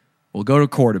me. We'll go to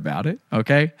court about it.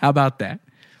 Okay? How about that?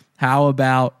 How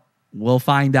about we'll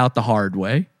find out the hard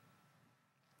way?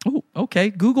 Oh, okay.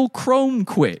 Google Chrome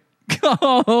quit.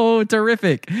 Oh,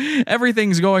 terrific.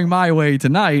 Everything's going my way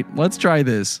tonight. Let's try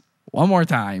this one more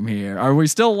time here. Are we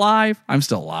still live? I'm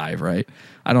still live, right?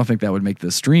 I don't think that would make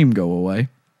the stream go away.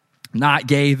 Not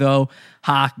gay, though.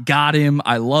 Ha, got him.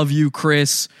 I love you,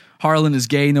 Chris. Harlan is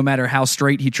gay no matter how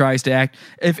straight he tries to act.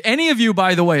 If any of you,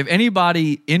 by the way, if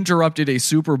anybody interrupted a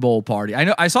Super Bowl party,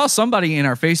 I saw somebody in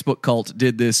our Facebook cult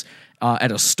did this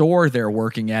at a store they're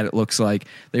working at, it looks like.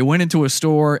 They went into a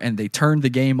store and they turned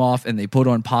the game off and they put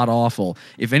on Pod Awful.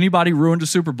 If anybody ruined a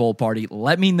Super Bowl party,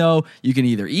 let me know. You can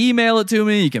either email it to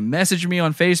me, you can message me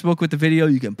on Facebook with the video,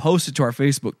 you can post it to our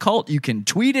Facebook cult, you can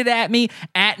tweet it at me,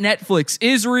 at Netflix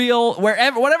Israel,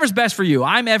 wherever, whatever's best for you.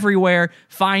 I'm everywhere.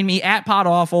 Find me at Pod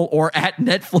Awful or at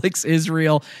Netflix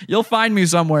Israel. You'll find me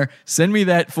somewhere. Send me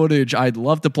that footage. I'd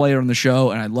love to play it on the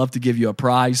show and I'd love to give you a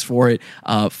prize for it.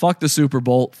 Fuck the Super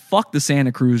Bowl. Fuck the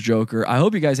Santa Cruz Joker. I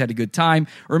hope you guys had a good time.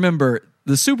 Remember,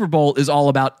 the Super Bowl is all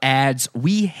about ads.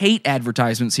 We hate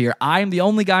advertisements here. I am the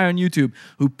only guy on YouTube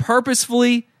who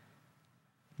purposefully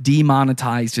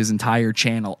demonetized his entire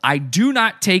channel. I do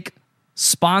not take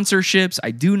sponsorships.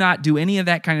 I do not do any of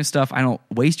that kind of stuff. I don't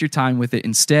waste your time with it.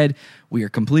 Instead, we are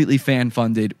completely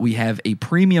fan-funded. We have a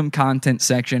premium content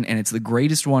section, and it's the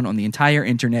greatest one on the entire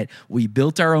internet. We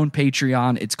built our own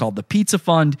Patreon. It's called the Pizza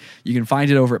Fund. You can find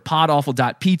it over at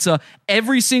podawful.pizza.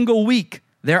 Every single week,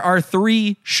 there are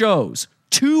 3 shows.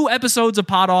 2 episodes of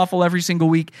Pod Awful every single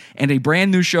week, and a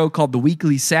brand new show called The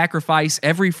Weekly Sacrifice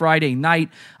every Friday night.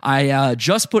 I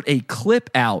just put a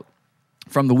clip out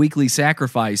from The Weekly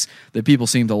Sacrifice that people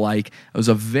seem to like. It was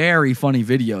a very funny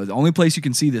video. The only place you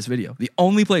can see this video, the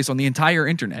only place on the entire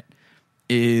internet,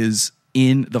 is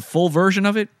in the full version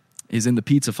of it, is in the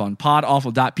Pizza Fund,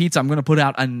 podawful.pizza. I'm going to put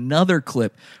out another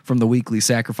clip from The Weekly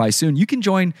Sacrifice soon. You can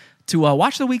join to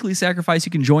watch The Weekly Sacrifice.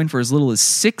 You can join for as little as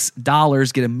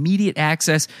 $6, get immediate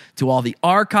access to all the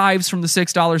archives from the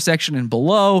 $6 section and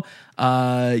below,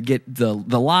 get the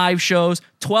live shows.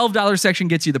 $12 section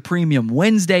gets you the premium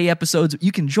Wednesday episodes.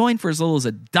 You can join for as little as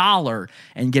 $1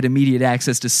 and get immediate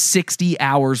access to 60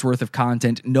 hours worth of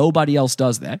content. Nobody else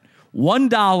does that.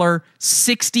 $1,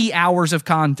 60 hours of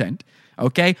content.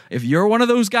 Okay? If you're one of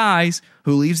those guys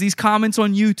who leaves these comments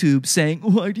on YouTube saying,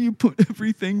 why do you put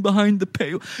everything behind the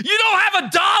paywall? You don't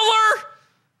have $1?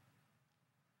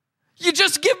 You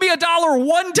just give me $1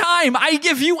 one time. I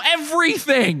give you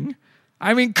everything.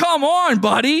 I mean, come on,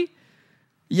 buddy.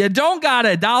 You don't got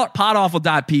 $1.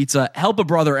 Podawful.pizza. Help a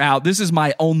brother out. This is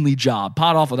my only job.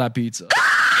 Podawful.pizza.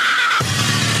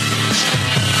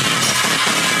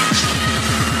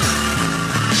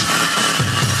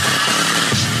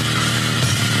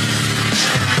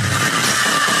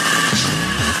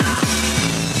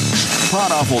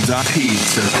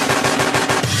 Podawful.pizza.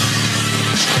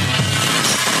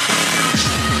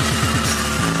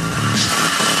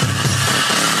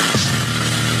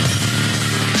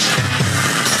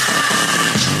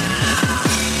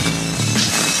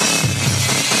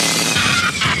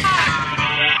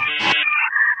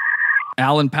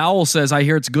 Alan Powell says, I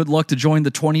hear it's good luck to join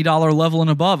the $20 level and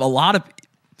above. A lot of,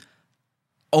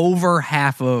 over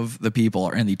half of the people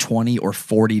are in the $20 or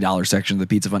 $40 section of the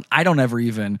Pizza Fund. I don't ever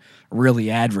even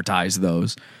really advertise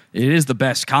those. It is the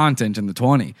best content in the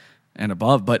 20 and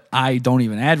above, but I don't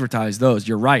even advertise those.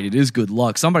 You're right. It is good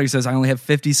luck. Somebody says, I only have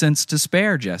 50 cents to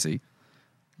spare, Jesse.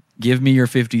 Give me your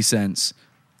 50 cents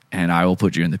and I will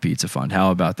put you in the Pizza Fund.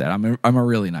 How about that? I'm a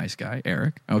really nice guy,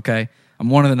 Eric. Okay. I'm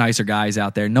one of the nicer guys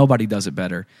out there. Nobody does it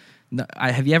better.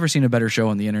 Have you ever seen a better show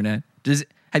on the internet?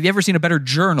 Have you ever seen a better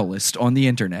journalist on the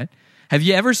internet? Have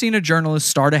you ever seen a journalist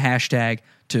start a hashtag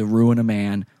to ruin a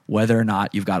man, whether or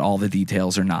not you've got all the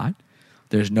details or not?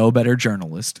 There's no better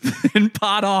journalist than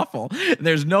Pod Awful.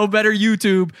 There's no better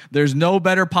YouTube. There's no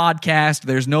better podcast.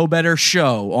 There's no better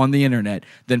show on the internet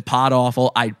than Pod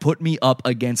Awful. I'd put me up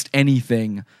against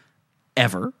anything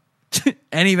ever.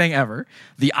 Anything ever.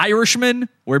 The Irishman,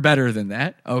 we're better than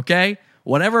that, okay?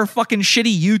 Whatever fucking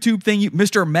shitty YouTube thing,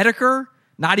 Mr. Medicare,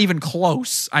 not even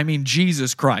close. I mean,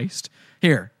 Jesus Christ.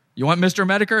 Here, you want Mr.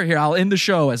 Medicare? Here, I'll end the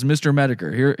show as Mr.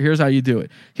 Medicare. Here's how you do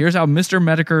it. Here's how Mr.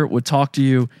 Medicare would talk to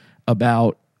you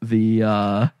about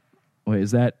the wait,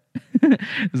 is that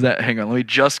hang on, let me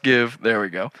just give, there we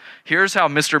go. Here's how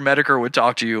Mr. Medicare would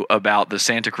talk to you about the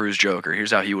Santa Cruz Joker.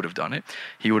 Here's how he would have done it.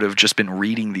 He would have just been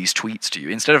reading these tweets to you.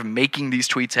 Instead of making these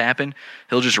tweets happen,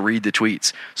 he'll just read the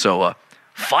tweets. So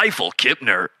Feifel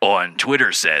Kipner on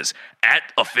Twitter says,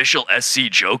 @official SC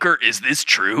Joker, is this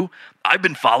true? I've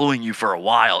been following you for a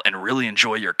while and really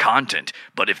enjoy your content,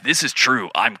 but if this is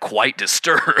true, I'm quite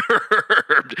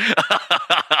disturbed.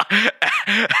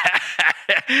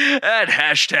 At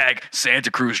hashtag Santa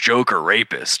Cruz Joker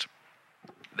Rapist.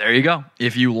 There you go.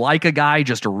 If you like a guy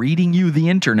just reading you the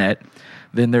internet,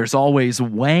 then there's always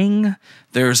Wang,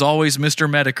 there's always Mr.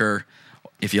 Medicare.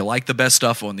 If you like the best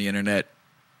stuff on the internet,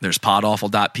 there's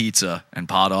podawful.pizza and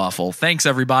Pod Awful. Thanks,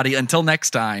 everybody. Until next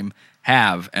time,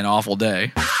 have an awful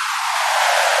day.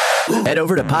 Head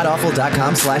over to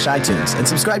podawful.com/iTunes and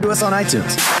subscribe to us on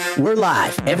iTunes. We're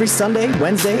live every Sunday,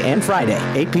 Wednesday, and Friday,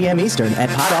 8 p.m. Eastern at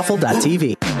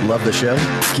podawful.tv. Love the show?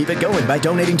 Keep it going by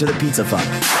donating to the Pizza Fund.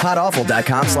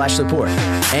 podawful.com/support.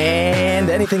 And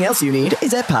anything else you need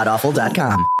is at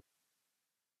podawful.com.